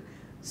memorable.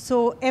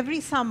 So every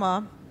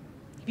summer,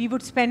 we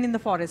would spend in the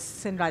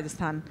forests in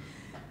Rajasthan.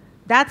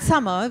 That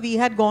summer, we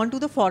had gone to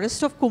the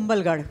forest of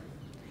Kumbhalgarh.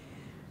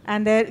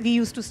 And there, we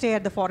used to stay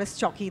at the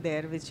forest chowki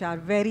there, which are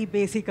very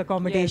basic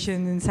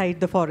accommodation inside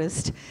the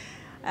forest.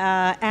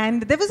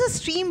 And there was a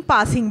stream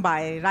passing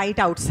by right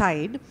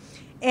outside.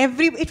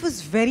 It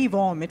was very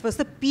warm. It was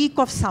the peak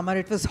of summer.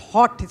 It was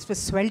hot. It was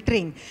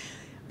sweltering.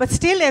 But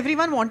still,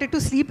 everyone wanted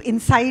to sleep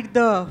inside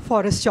the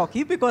forest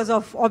chowki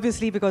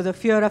obviously because of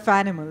fear of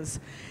animals.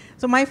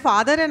 So my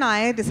father and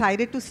I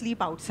decided to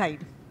sleep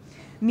outside,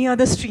 near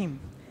the stream.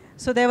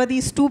 So there were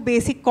these two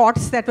basic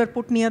cots that were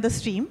put near the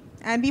stream,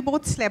 and we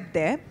both slept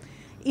there.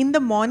 In the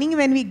morning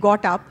when we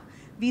got up,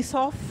 we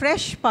saw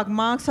fresh pug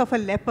marks of a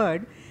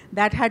leopard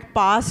that had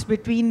passed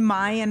between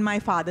my and my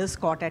father's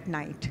cot at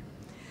night.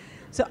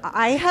 So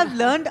I have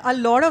learned a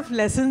lot of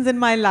lessons in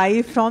my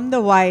life from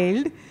the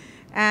wild,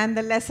 and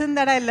the lesson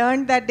that I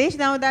learned that day,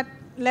 now that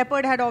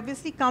leopard had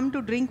obviously come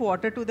to drink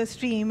water to the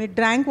stream, it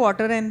drank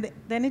water and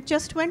then it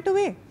just went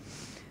away.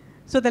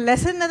 So the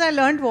lesson that I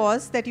learned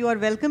was that you are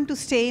welcome to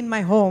stay in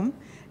my home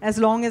as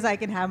long as I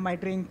can have my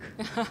drink.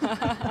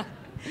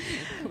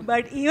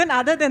 But even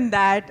other than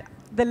that,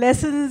 the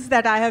lessons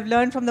that I have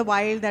learned from the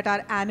wild, that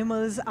our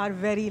animals are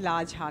very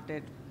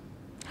large-hearted.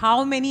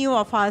 How many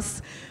of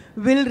us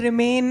will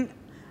remain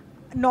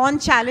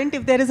nonchalant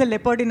if there is a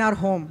leopard in our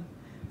home?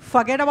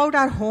 Forget about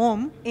our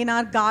home, in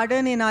our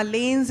garden, in our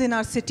lanes, in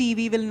our city,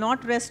 we will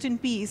not rest in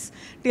peace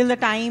till the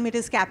time it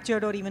is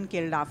captured or even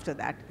killed after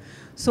that.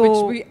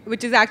 So,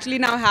 which is actually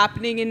now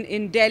happening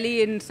in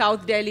Delhi, in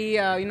South Delhi,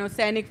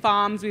 Sainik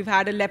Farms. We've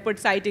had a leopard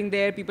sighting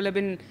there. People have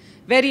been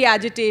very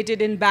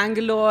agitated. In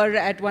Bangalore,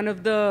 at one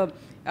of the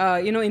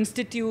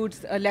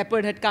institutes, a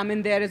leopard had come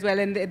in there as well,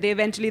 and they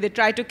eventually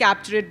tried to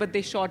capture it, but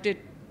they shot it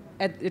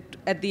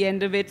at the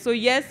end of it. So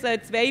yes,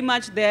 it's very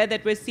much there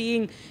that we're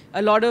seeing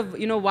a lot of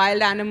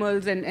wild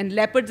animals and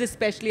leopards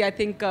especially. I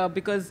think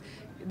because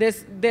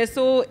they're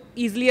so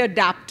easily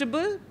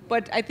adaptable.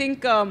 But I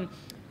think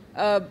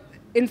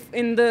in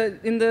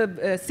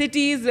the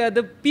cities,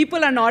 the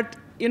people are not,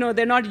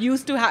 they're not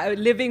used to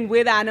living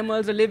with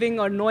animals or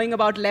living or knowing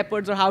about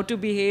leopards or how to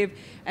behave,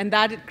 and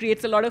that it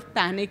creates a lot of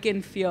panic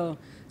and fear.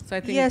 So I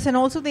think yes, and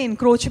also the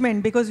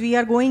encroachment, because we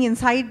are going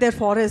inside their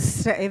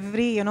forests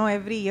every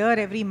year,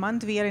 every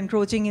month we are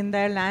encroaching in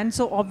their land.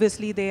 So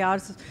obviously they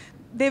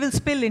will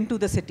spill into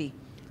the city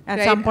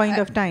at some point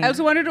of time. I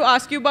also wanted to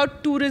ask you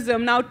about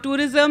tourism. Now,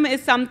 tourism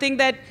is something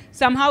that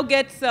somehow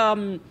gets,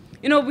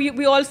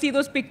 we all see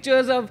those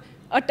pictures of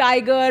a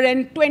tiger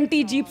and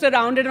 20 jeeps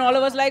around it, and all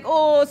of us like,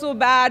 oh, so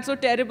bad, so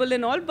terrible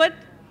and all. But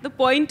the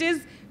point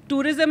is,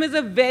 tourism is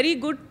a very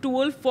good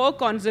tool for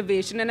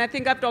conservation, and I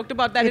think I've talked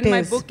about that in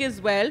my book as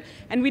well.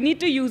 And we need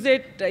to use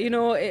it,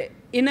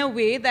 in a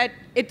way that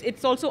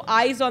it's also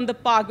eyes on the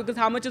park, because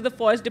how much is the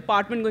forest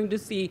department going to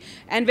see?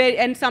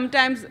 And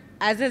sometimes,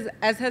 as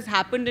has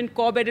happened in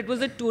Corbett, it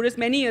was a tourist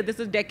many years. This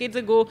is decades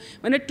ago,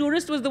 when a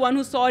tourist was the one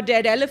who saw a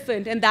dead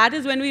elephant, and that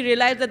is when we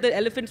realized that the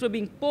elephants were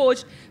being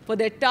poached for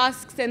their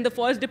tusks, and the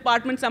forest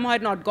department somehow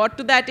had not got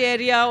to that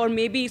area, or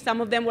maybe some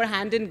of them were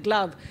hand in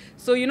glove.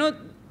 So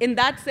in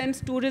that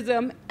sense,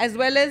 tourism as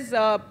well as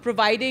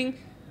providing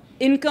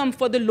income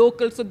for the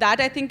locals. So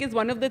that I think is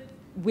one of the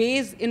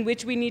ways in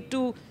which we need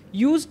to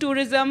use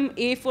tourism,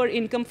 for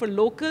income for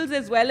locals,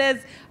 as well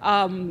as,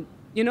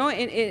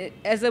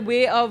 as a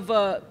way of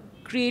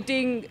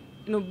creating,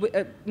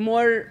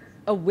 more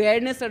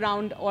awareness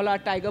around all our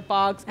tiger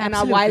parks and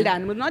our wild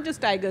animals, not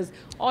just tigers,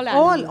 all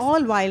animals.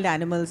 All wild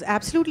animals.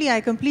 Absolutely, I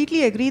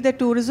completely agree that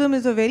tourism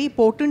is a very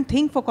potent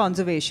thing for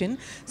conservation.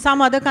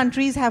 Some other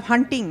countries have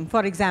hunting,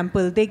 for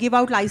example. They give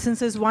out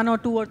licenses, 1 or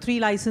 2 or 3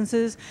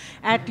 licenses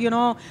at,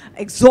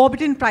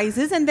 exorbitant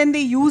prices, and then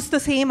they use the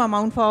same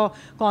amount for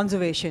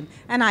conservation.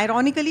 And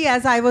ironically,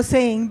 as I was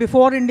saying,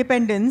 before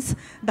independence,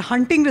 the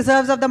hunting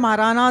reserves of the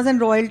Maharanas and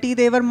royalty,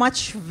 they were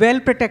much well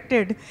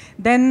protected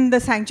than the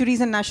sanctuaries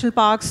and national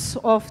parks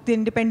of the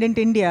independent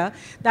India.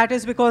 That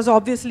is because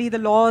obviously the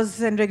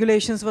laws and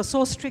regulations were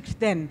so strict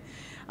then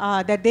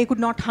that they could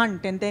not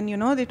hunt, and then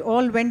it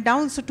all went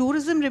down. So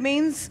tourism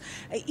remains,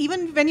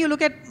 even when you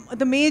look at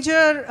the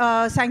major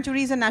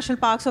sanctuaries and national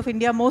parks of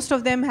India, most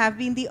of them have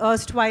been the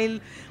erstwhile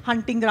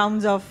hunting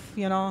grounds of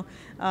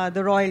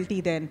the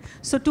royalty then.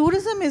 So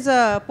tourism is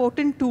a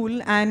potent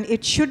tool, and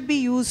it should be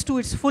used to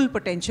its full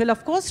potential.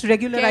 Of course,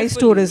 regularized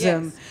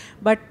tourism. Yes.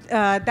 But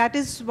that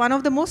is one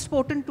of the most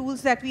potent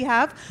tools that we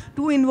have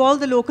to involve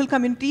the local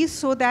communities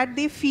so that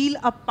they feel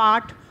a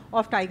part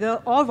of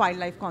tiger or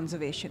wildlife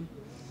conservation.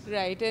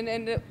 Right,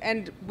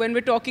 and when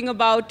we're talking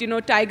about,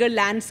 tiger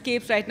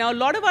landscapes right now, a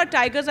lot of our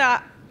tigers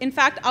are, in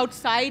fact,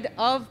 outside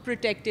of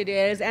protected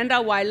areas, and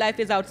our wildlife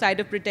is outside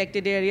of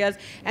protected areas.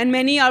 And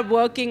many are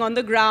working on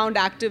the ground,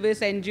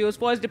 activists, NGOs,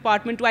 Forest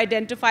Department, to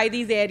identify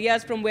these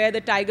areas from where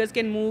the tigers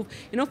can move,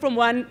 from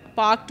one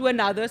park to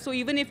another. So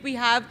even if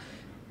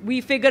we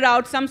figure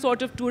out some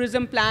sort of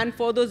tourism plan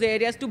for those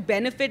areas to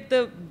benefit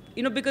the,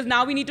 because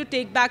now we need to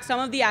take back some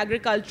of the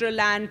agricultural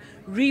land,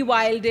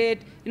 rewild it,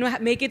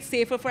 make it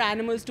safer for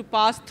animals to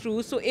pass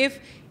through. So if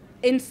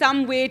in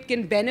some way it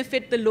can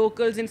benefit the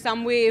locals, in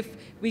some way if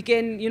we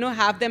can,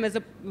 have them as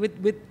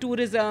with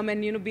tourism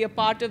and, be a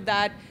part of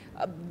that,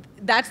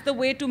 that's the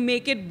way to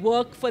make it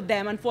work for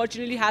them.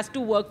 Unfortunately, it has to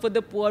work for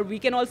the poor. We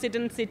can all sit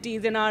in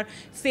cities in our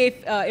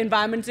safe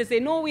environments and say,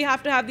 no, we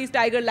have to have these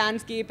tiger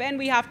landscape and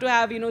we have to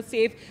have,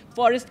 safe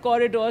forest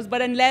corridors.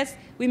 But unless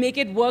we make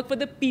it work for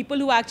the people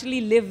who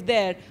actually live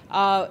there,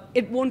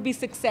 it won't be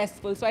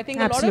successful. So I think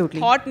a lot of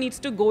thought needs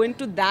to go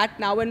into that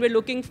now when we're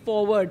looking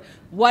forward.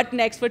 What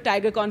next for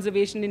tiger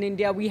conservation in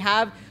India? We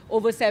have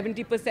over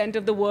 70%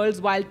 of the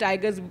world's wild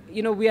tigers.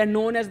 We are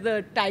known as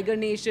the tiger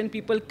nation.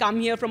 People come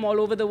here from all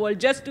over the world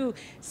just to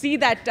see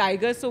that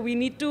tiger. So we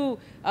need to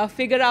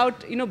figure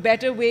out,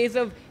 better ways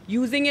of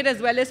using it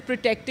as well as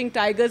protecting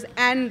tigers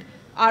and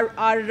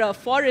our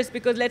forests,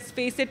 because let's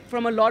face it,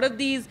 from a lot of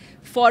these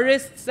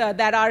forests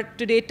that are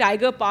today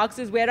tiger parks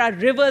is where our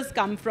rivers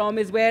come from,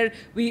 is where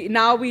we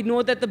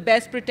know that the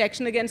best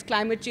protection against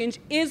climate change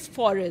is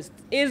forests,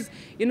 is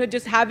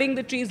just having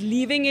the trees,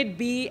 leaving it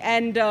be,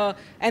 and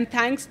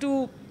thanks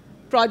to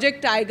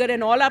Project Tiger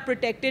and all our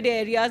protected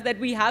areas, that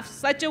we have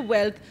such a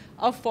wealth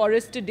of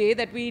forest today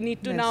that we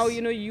need to now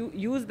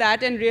use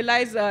that and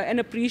realize and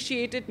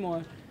appreciate it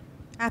more.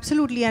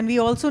 Absolutely, and we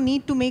also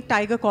need to make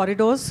tiger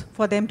corridors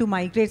for them to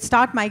migrate,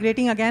 start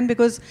migrating again,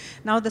 because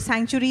now the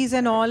sanctuaries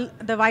and all,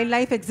 the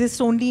wildlife exists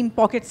only in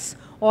pockets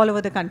all over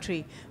the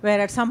country,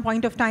 where at some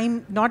point of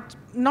time, not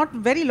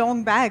very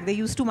long back, they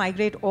used to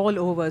migrate all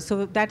over.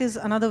 So that is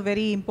another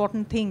very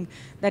important thing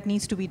that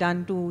needs to be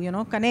done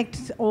to,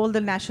 connect all the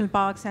national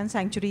parks and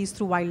sanctuaries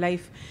through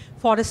wildlife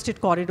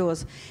forested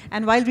corridors.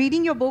 And while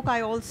reading your book,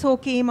 I also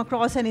came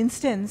across an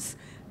instance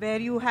where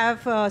you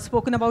have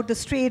spoken about the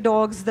stray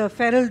dogs, the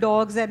feral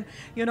dogs, and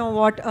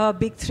what a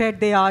big threat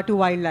they are to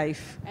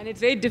wildlife. And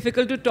it's very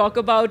difficult to talk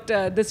about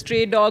the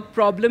stray dog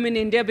problem in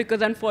India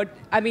because,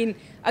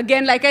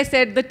 again, like I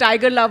said, the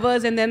tiger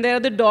lovers, and then there are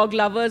the dog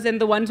lovers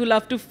and the ones who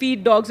love to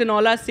feed dogs in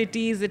all our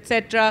cities,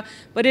 etc.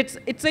 But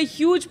it's a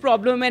huge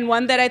problem, and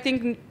one that I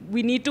think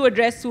we need to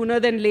address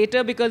sooner than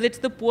later, because it's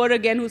the poor,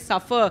 again, who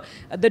suffer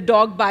the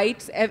dog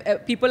bites.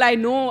 People I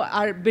know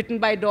are bitten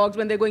by dogs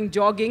when they're going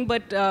jogging,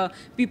 but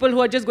people who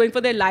are just going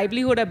for their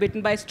livelihood are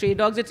bitten by stray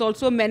dogs. It's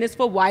also a menace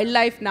for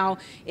wildlife now.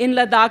 In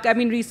Ladakh,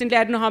 recently,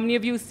 I don't know how many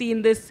of you have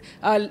seen this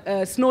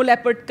snow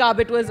leopard cub.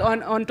 It was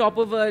on top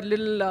of a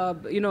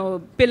little,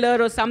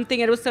 pillar or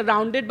something. It was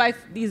surrounded by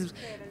these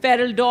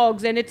feral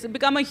dogs, and it's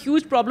become a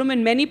huge problem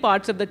in many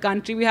parts of the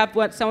country. We have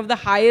some of the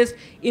highest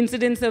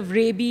incidents of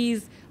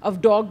rabies, of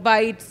dog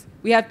bites.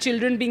 We have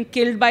children being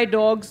killed by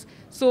dogs.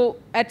 So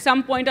at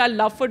some point, our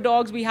love for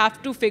dogs, we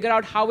have to figure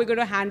out how we're going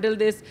to handle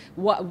this,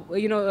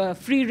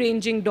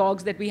 free-ranging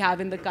dogs that we have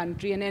in the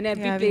country. And in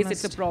every place,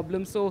 it's a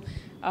problem. So,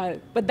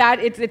 but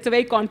it's a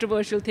very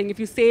controversial thing. If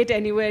you say it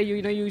anywhere, you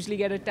usually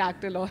get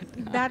attacked a lot.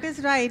 That is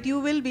right. You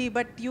will be.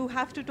 But you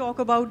have to talk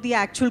about the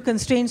actual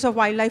constraints of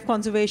wildlife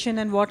conservation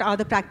and what are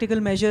the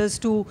practical measures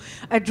to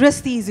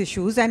address these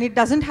issues. And it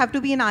doesn't have to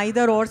be an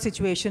either-or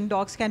situation.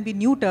 Dogs can be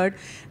neutered.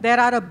 There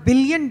are 1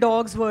 billion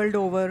dogs world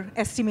over,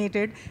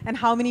 estimated. And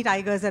how many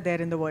tigers are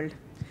there in the world?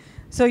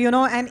 So, you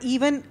know, and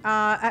even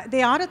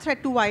they are a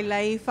threat to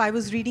wildlife. I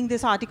was reading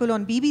this article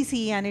on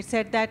BBC and it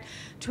said that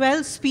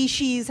 12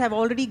 species have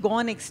already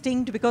gone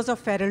extinct because of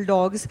feral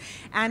dogs.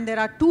 And there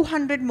are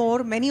 200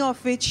 more, many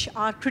of which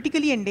are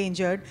critically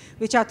endangered,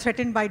 which are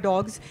threatened by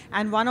dogs.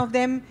 And one of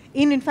them,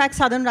 in fact,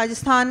 southern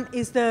Rajasthan,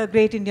 is the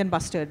great Indian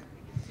bustard.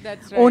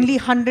 That's right. Only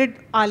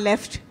 100 are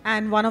left,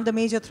 and one of the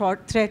major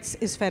threats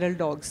is feral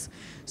dogs.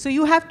 So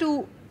you have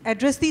to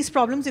address these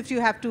problems if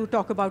you have to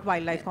talk about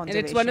wildlife conservation.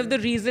 And it's one of the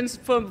reasons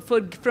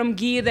from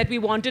Gir that we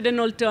wanted an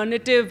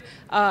alternative,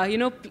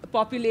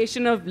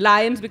 population of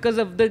lions because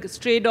of the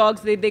stray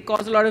dogs. They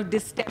cause a lot of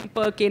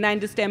distemper, canine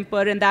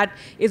distemper, and that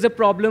is a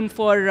problem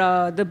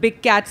for the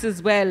big cats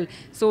as well.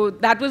 So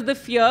that was the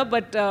fear,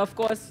 but of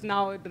course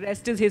now the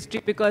rest is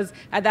history, because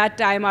at that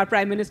time our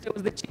Prime Minister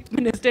was the Chief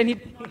Minister and he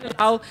did not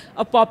allow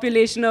a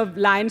population of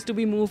lions to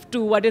be moved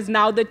to what is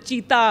now the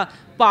cheetah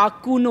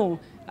park, Kuno.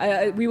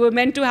 We were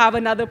meant to have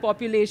another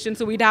population,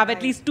 so we'd have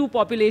at least 2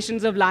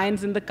 populations of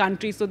lions in the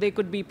country so they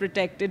could be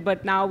protected.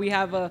 But now we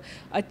have a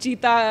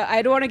cheetah.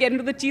 I don't want to get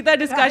into the cheetah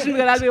discussion,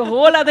 because that'll be a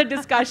whole other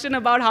discussion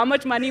about how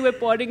much money we're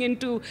pouring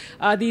into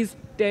these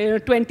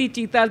 20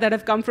 cheetahs that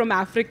have come from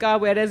Africa,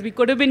 whereas we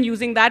could have been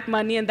using that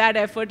money and that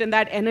effort and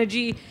that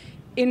energy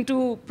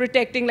into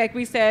protecting, like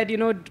we said,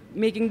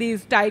 making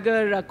these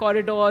tiger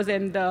corridors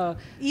and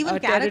even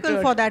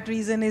Caracal, for that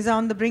reason, is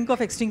on the brink of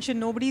extinction.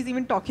 Nobody's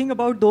even talking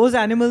about those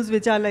animals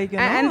which are like,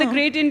 And the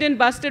great Indian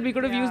bustard, we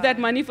could have used that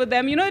money for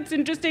them. It's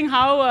interesting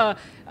how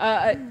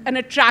an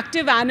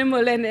attractive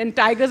animal, and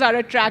tigers are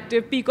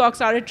attractive,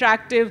 peacocks are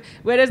attractive,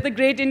 whereas the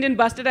great Indian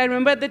bustard, I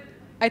remember that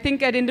I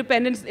think at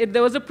Independence,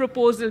 there was a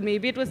proposal,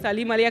 maybe it was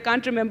Salim Ali, I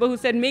can't remember, who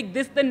said, make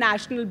this the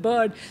national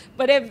bird.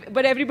 But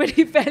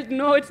everybody felt,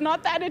 no, it's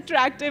not that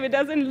attractive, it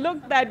doesn't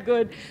look that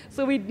good.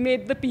 So we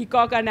made the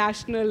peacock our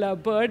national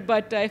bird.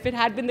 But if it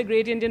had been the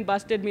great Indian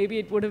bustard, maybe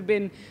it would have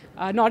been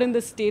not in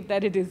the state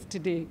that it is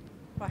today.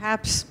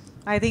 Perhaps.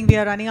 I think we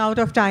are running out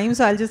of time,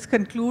 so I'll just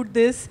conclude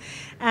this.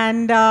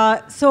 And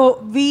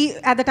so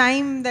at the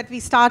time that we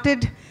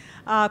started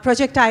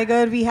Project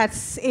Tiger, we had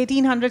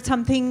 1,800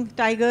 something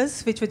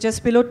tigers, which were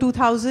just below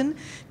 2,000.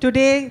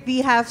 Today,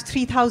 we have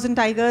 3,000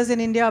 tigers in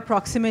India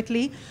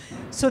approximately.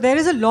 So there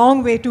is a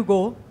long way to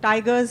go.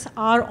 Tigers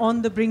are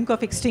on the brink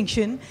of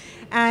extinction.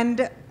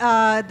 And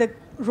the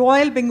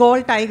Royal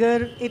Bengal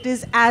Tiger, it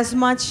is as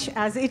much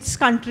as its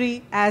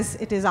country as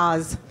it is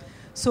ours.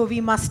 So we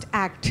must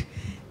act.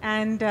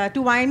 And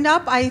to wind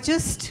up, I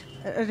just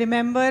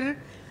remember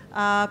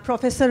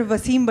Professor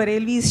Wasim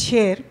Barelvi's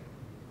शेर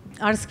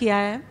अर्ज किया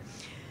है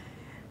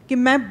कि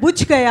मैं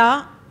बुझ गया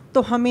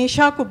तो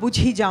हमेशा को बुझ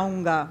ही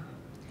जाऊंगा,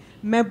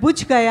 मैं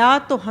बुझ गया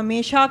तो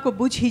हमेशा को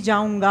बुझ ही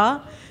जाऊंगा,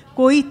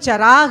 कोई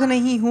चराग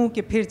नहीं हूँ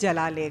कि फिर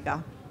जला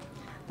लेगा.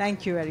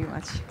 Thank you very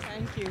much.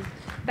 Thank you.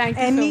 Thank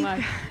you so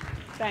much.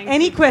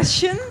 Any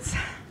questions?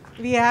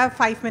 We have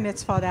 5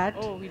 minutes for that.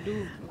 Oh, we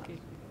do. Okay.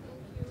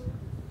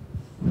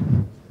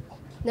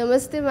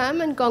 Namaste, ma'am,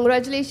 and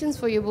congratulations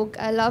for your book.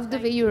 I love the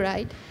way you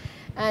write,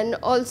 and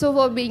also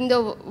for being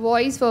the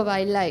voice for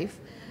wildlife.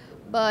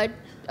 But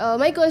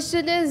my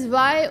question is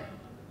why,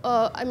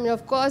 I mean,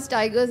 of course,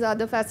 tigers are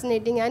the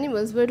fascinating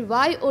animals, but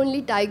why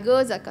only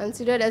tigers are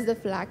considered as the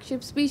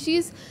flagship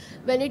species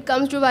when it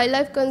comes to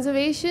wildlife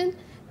conservation?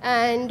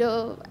 And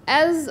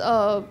as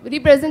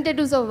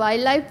representatives of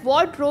wildlife,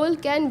 what role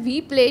can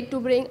we play to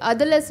bring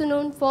other lesser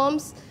known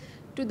forms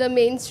to the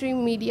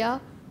mainstream media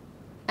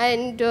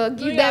and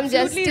give them justice?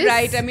 Absolutely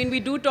right. I mean,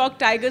 we do talk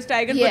tigers,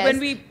 yes, but when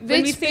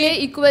we say play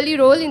equally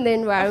role in the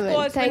environment.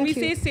 Of course, when we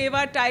say save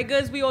our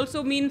tigers, we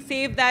also mean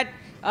save that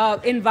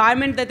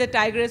environment that the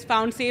tiger has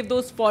found, save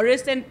those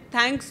forests. And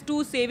thanks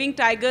to saving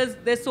tigers,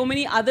 there's so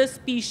many other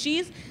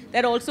species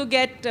that also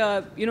get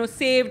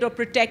saved or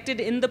protected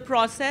in the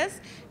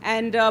process.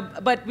 And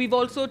but we've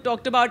also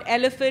talked about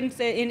elephants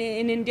in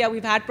India.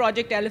 We've had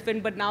Project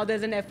Elephant, but now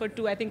there's an effort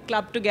to, I think,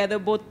 club together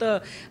both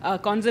the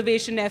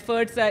conservation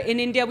efforts. In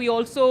India,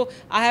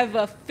 I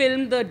have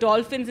filmed the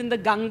dolphins in the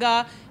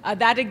Ganga.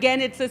 That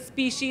again, it's a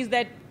species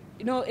that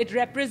it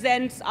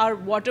represents our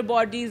water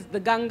bodies, the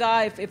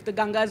Ganga. If the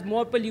Ganga is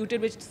more polluted,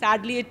 which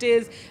sadly it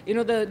is,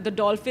 the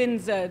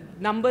dolphins'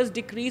 numbers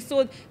decrease.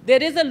 So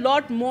there is a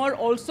lot more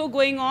also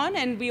going on,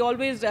 and we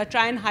always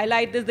try and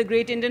highlight this. The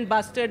great Indian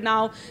bustard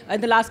now, in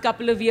the last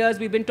couple of years,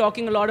 we've been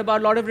talking a lot about,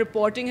 a lot of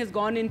reporting has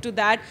gone into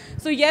that.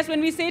 So yes,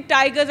 when we say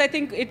tigers, I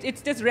think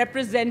it's just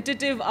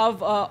representative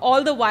of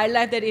all the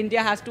wildlife that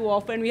India has to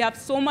offer, and we have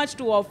so much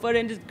to offer,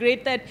 and it's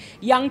great that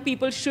young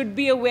people should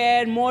be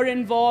aware, more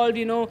involved,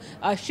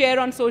 share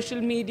on social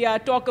media,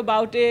 talk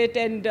about it,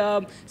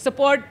 and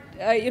support.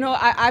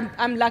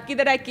 I'm lucky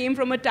that I came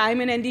from a time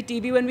in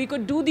NDTV when we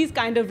could do these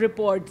kind of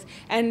reports,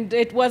 and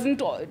it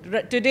wasn't.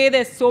 Today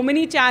there's so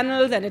many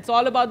channels, and it's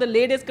all about the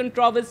latest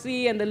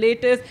controversy and the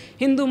latest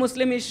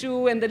Hindu-Muslim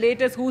issue and the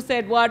latest who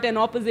said what and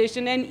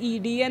opposition and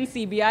ED and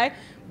CBI.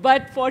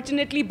 But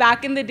fortunately,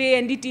 back in the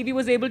day, NDTV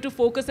was able to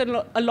focus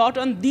a lot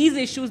on these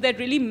issues that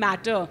really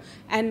matter.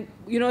 And,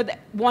 you know,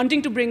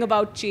 wanting to bring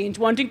about change,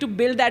 wanting to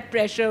build that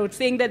pressure,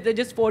 saying that there are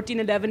just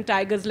 14, 11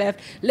 tigers left.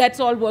 Let's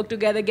all work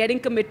together, getting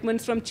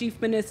commitments from chief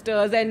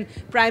ministers and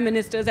prime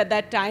ministers at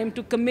that time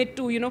to commit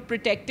to, you know,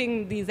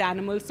 protecting these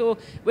animals. So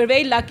we're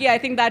very lucky. I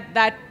think that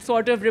that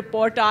sort of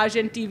reportage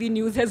and TV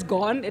news has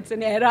gone. It's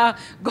an era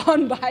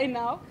gone by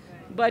now.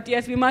 But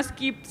yes, we must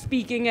keep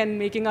speaking and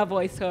making our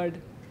voice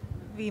heard.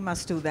 We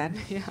must do that.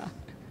 Yeah.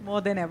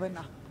 More than ever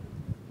now.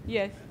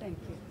 Yes. Thank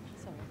you.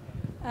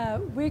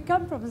 Sorry. We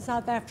come from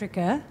South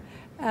Africa,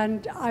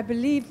 and I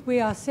believe we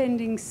are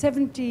sending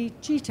 70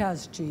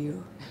 cheetahs to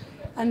you.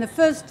 And the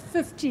first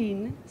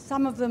 15,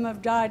 some of them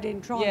have died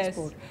in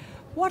transport. Yes.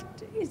 What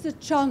is the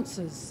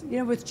chances, you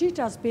know, with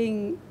cheetahs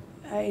being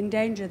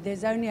endangered,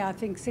 there's only, I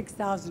think,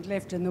 6,000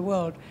 left in the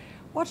world.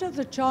 What are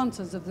the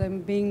chances of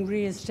them being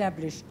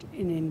re-established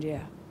in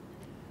India?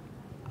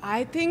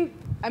 I think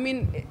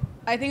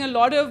a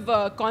lot of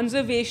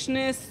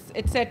conservationists,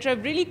 etc.,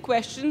 really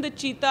question the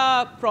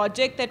cheetah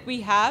project that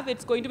we have.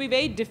 It's going to be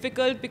very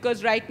difficult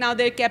because right now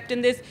they're kept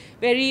in this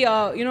very,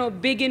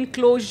 big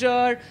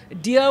enclosure.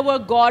 Deer were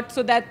got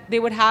so that they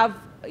would have,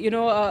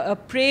 a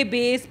prey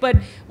base. But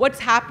what's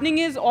happening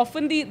is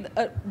often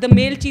the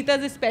male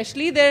cheetahs,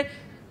 especially,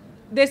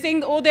 they're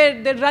saying, oh,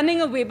 they're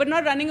running away, but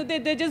not running away.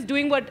 They're just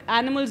doing what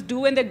animals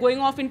do, and they're going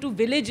off into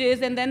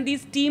villages, and then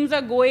these teams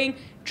are going,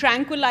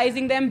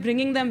 tranquilizing them,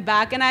 bringing them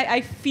back. And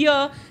I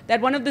fear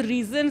that one of the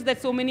reasons that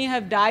so many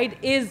have died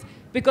is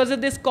because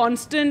of this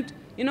constant,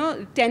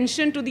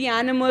 tension to the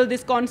animal,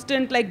 this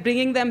constant, like,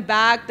 bringing them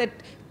back,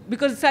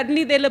 because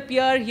suddenly they'll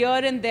appear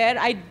here and there.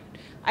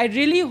 I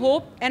really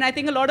hope, and I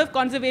think a lot of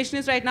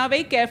conservationists right now are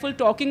very careful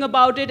talking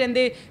about it, and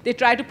they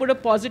try to put a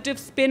positive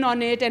spin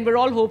on it, and we're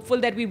all hopeful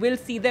that we will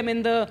see them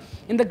in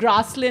the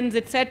grasslands,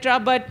 etc.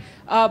 But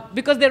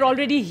because they're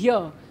already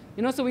here,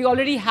 so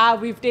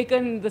we've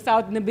taken the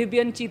South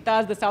Namibian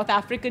cheetahs, the South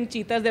African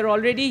cheetahs, they're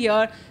already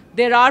here.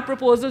 There are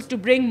proposals to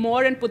bring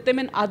more and put them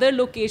in other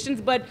locations,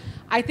 but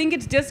I think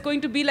it's just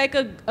going to be like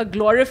a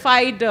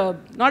glorified,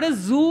 not a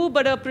zoo,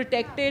 but a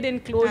protected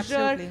enclosure.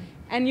 Absolutely.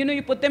 And,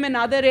 you put them in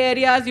other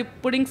areas, you're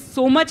putting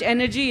so much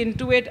energy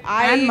into it.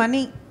 And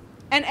money.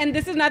 And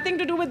this is nothing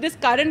to do with this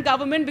current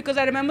government, because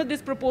I remember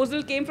this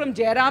proposal came from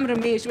Jairam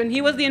Ramesh when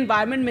he was the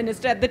environment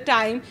minister at the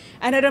time.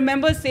 And I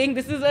remember saying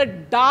this is a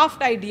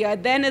daft idea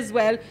then as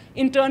well.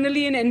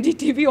 Internally in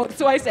NDTV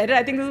also I said it.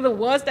 I think this is the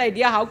worst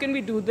idea. How can we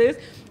do this?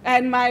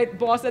 And my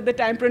boss at the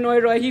time,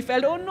 Pranoy Roy, he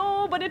felt, oh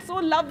no, but it's so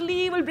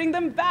lovely. We'll bring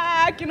them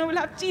back. We'll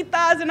have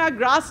cheetahs in our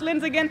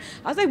grasslands again.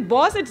 I was like,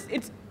 boss,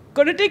 it's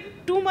going to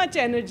take too much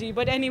energy.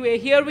 But anyway,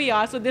 here we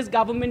are. So this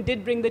government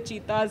did bring the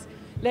cheetahs.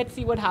 Let's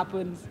see what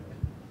happens.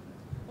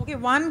 Okay,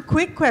 one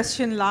quick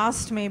question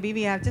last maybe.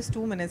 We have just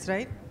 2 minutes,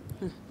 right?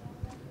 You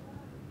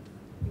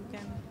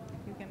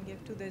can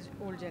give to the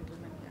old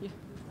gentleman. Yeah.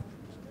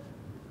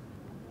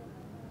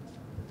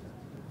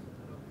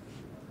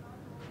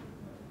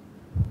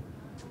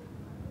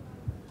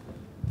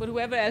 For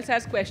whoever else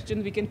has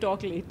questions, we can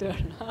talk later.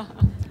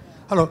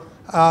 Hello.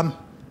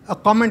 A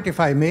comment, if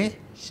I may.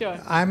 Sure.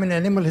 I'm an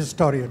animal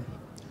historian,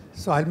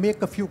 so I'll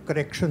make a few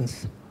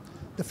corrections.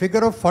 The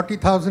figure of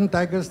 40,000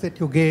 tigers that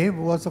you gave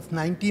was of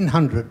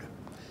 1900,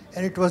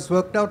 and it was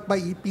worked out by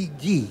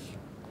E.P.G.,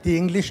 the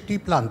English tea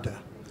planter.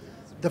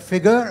 The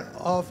figure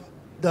of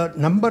the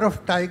number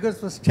of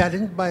tigers was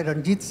challenged by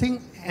Ranjit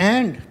Singh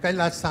and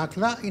Kailash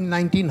Sakla in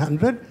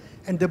 1900,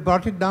 and they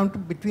brought it down to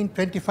between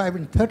 25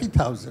 and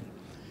 30,000.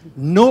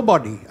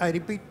 Nobody, I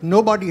repeat,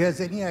 nobody has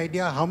any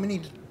idea how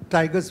many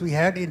tigers we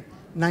had in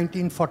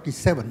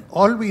 1947.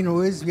 All we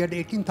know is we had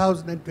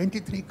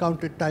 18,023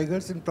 counted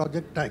tigers in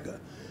Project Tiger.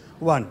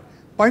 One.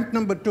 Point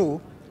number two,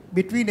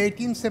 between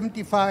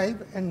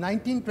 1875 and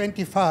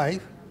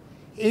 1925,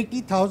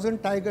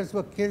 80,000 tigers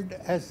were killed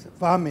as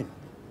vermin,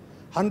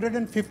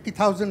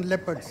 150,000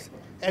 leopards,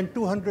 and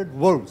 200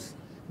 wolves.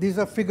 These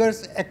are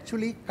figures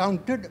actually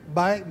counted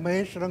by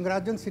Mahesh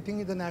Rangarajan sitting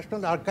in the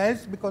National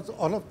Archives, because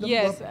all of them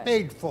were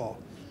paid for.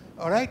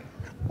 All right?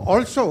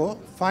 Also,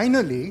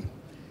 finally,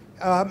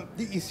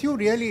 the issue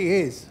really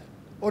is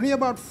only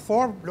about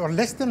 4 or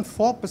less than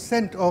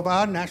 4% of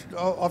our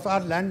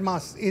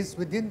landmass is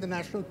within the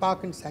national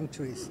park and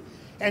sanctuaries,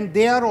 and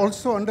they are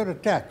also under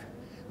attack.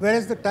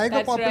 Whereas the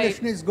tiger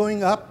population is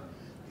going up,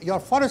 your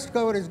forest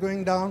cover is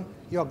going down.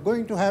 You're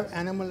going to have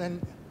animal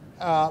and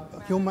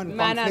human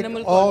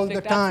conflict all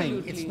the time.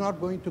 Absolutely. It's not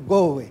going to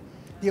go away.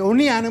 The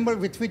only animal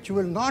with which you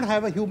will not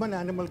have a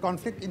human-animal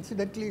conflict,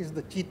 incidentally, is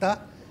the cheetah.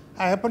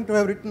 I happen to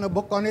have written a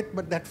book on it,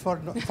 but that's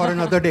for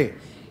another day.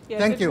 Yes,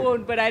 Thank you.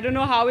 Won't, but I don't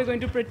know how we're going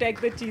to protect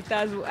the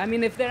cheetahs. I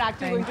mean, if they're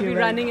actually going to be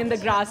running in the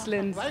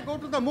grasslands. Why go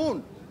to the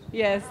moon?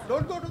 Yes.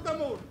 Don't go to the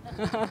moon.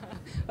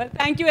 Well,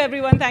 thank you,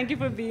 everyone. Thank you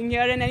for being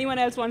here. And anyone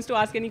else wants to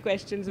ask any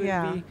questions,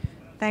 we'll be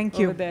Thank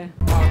you. over there.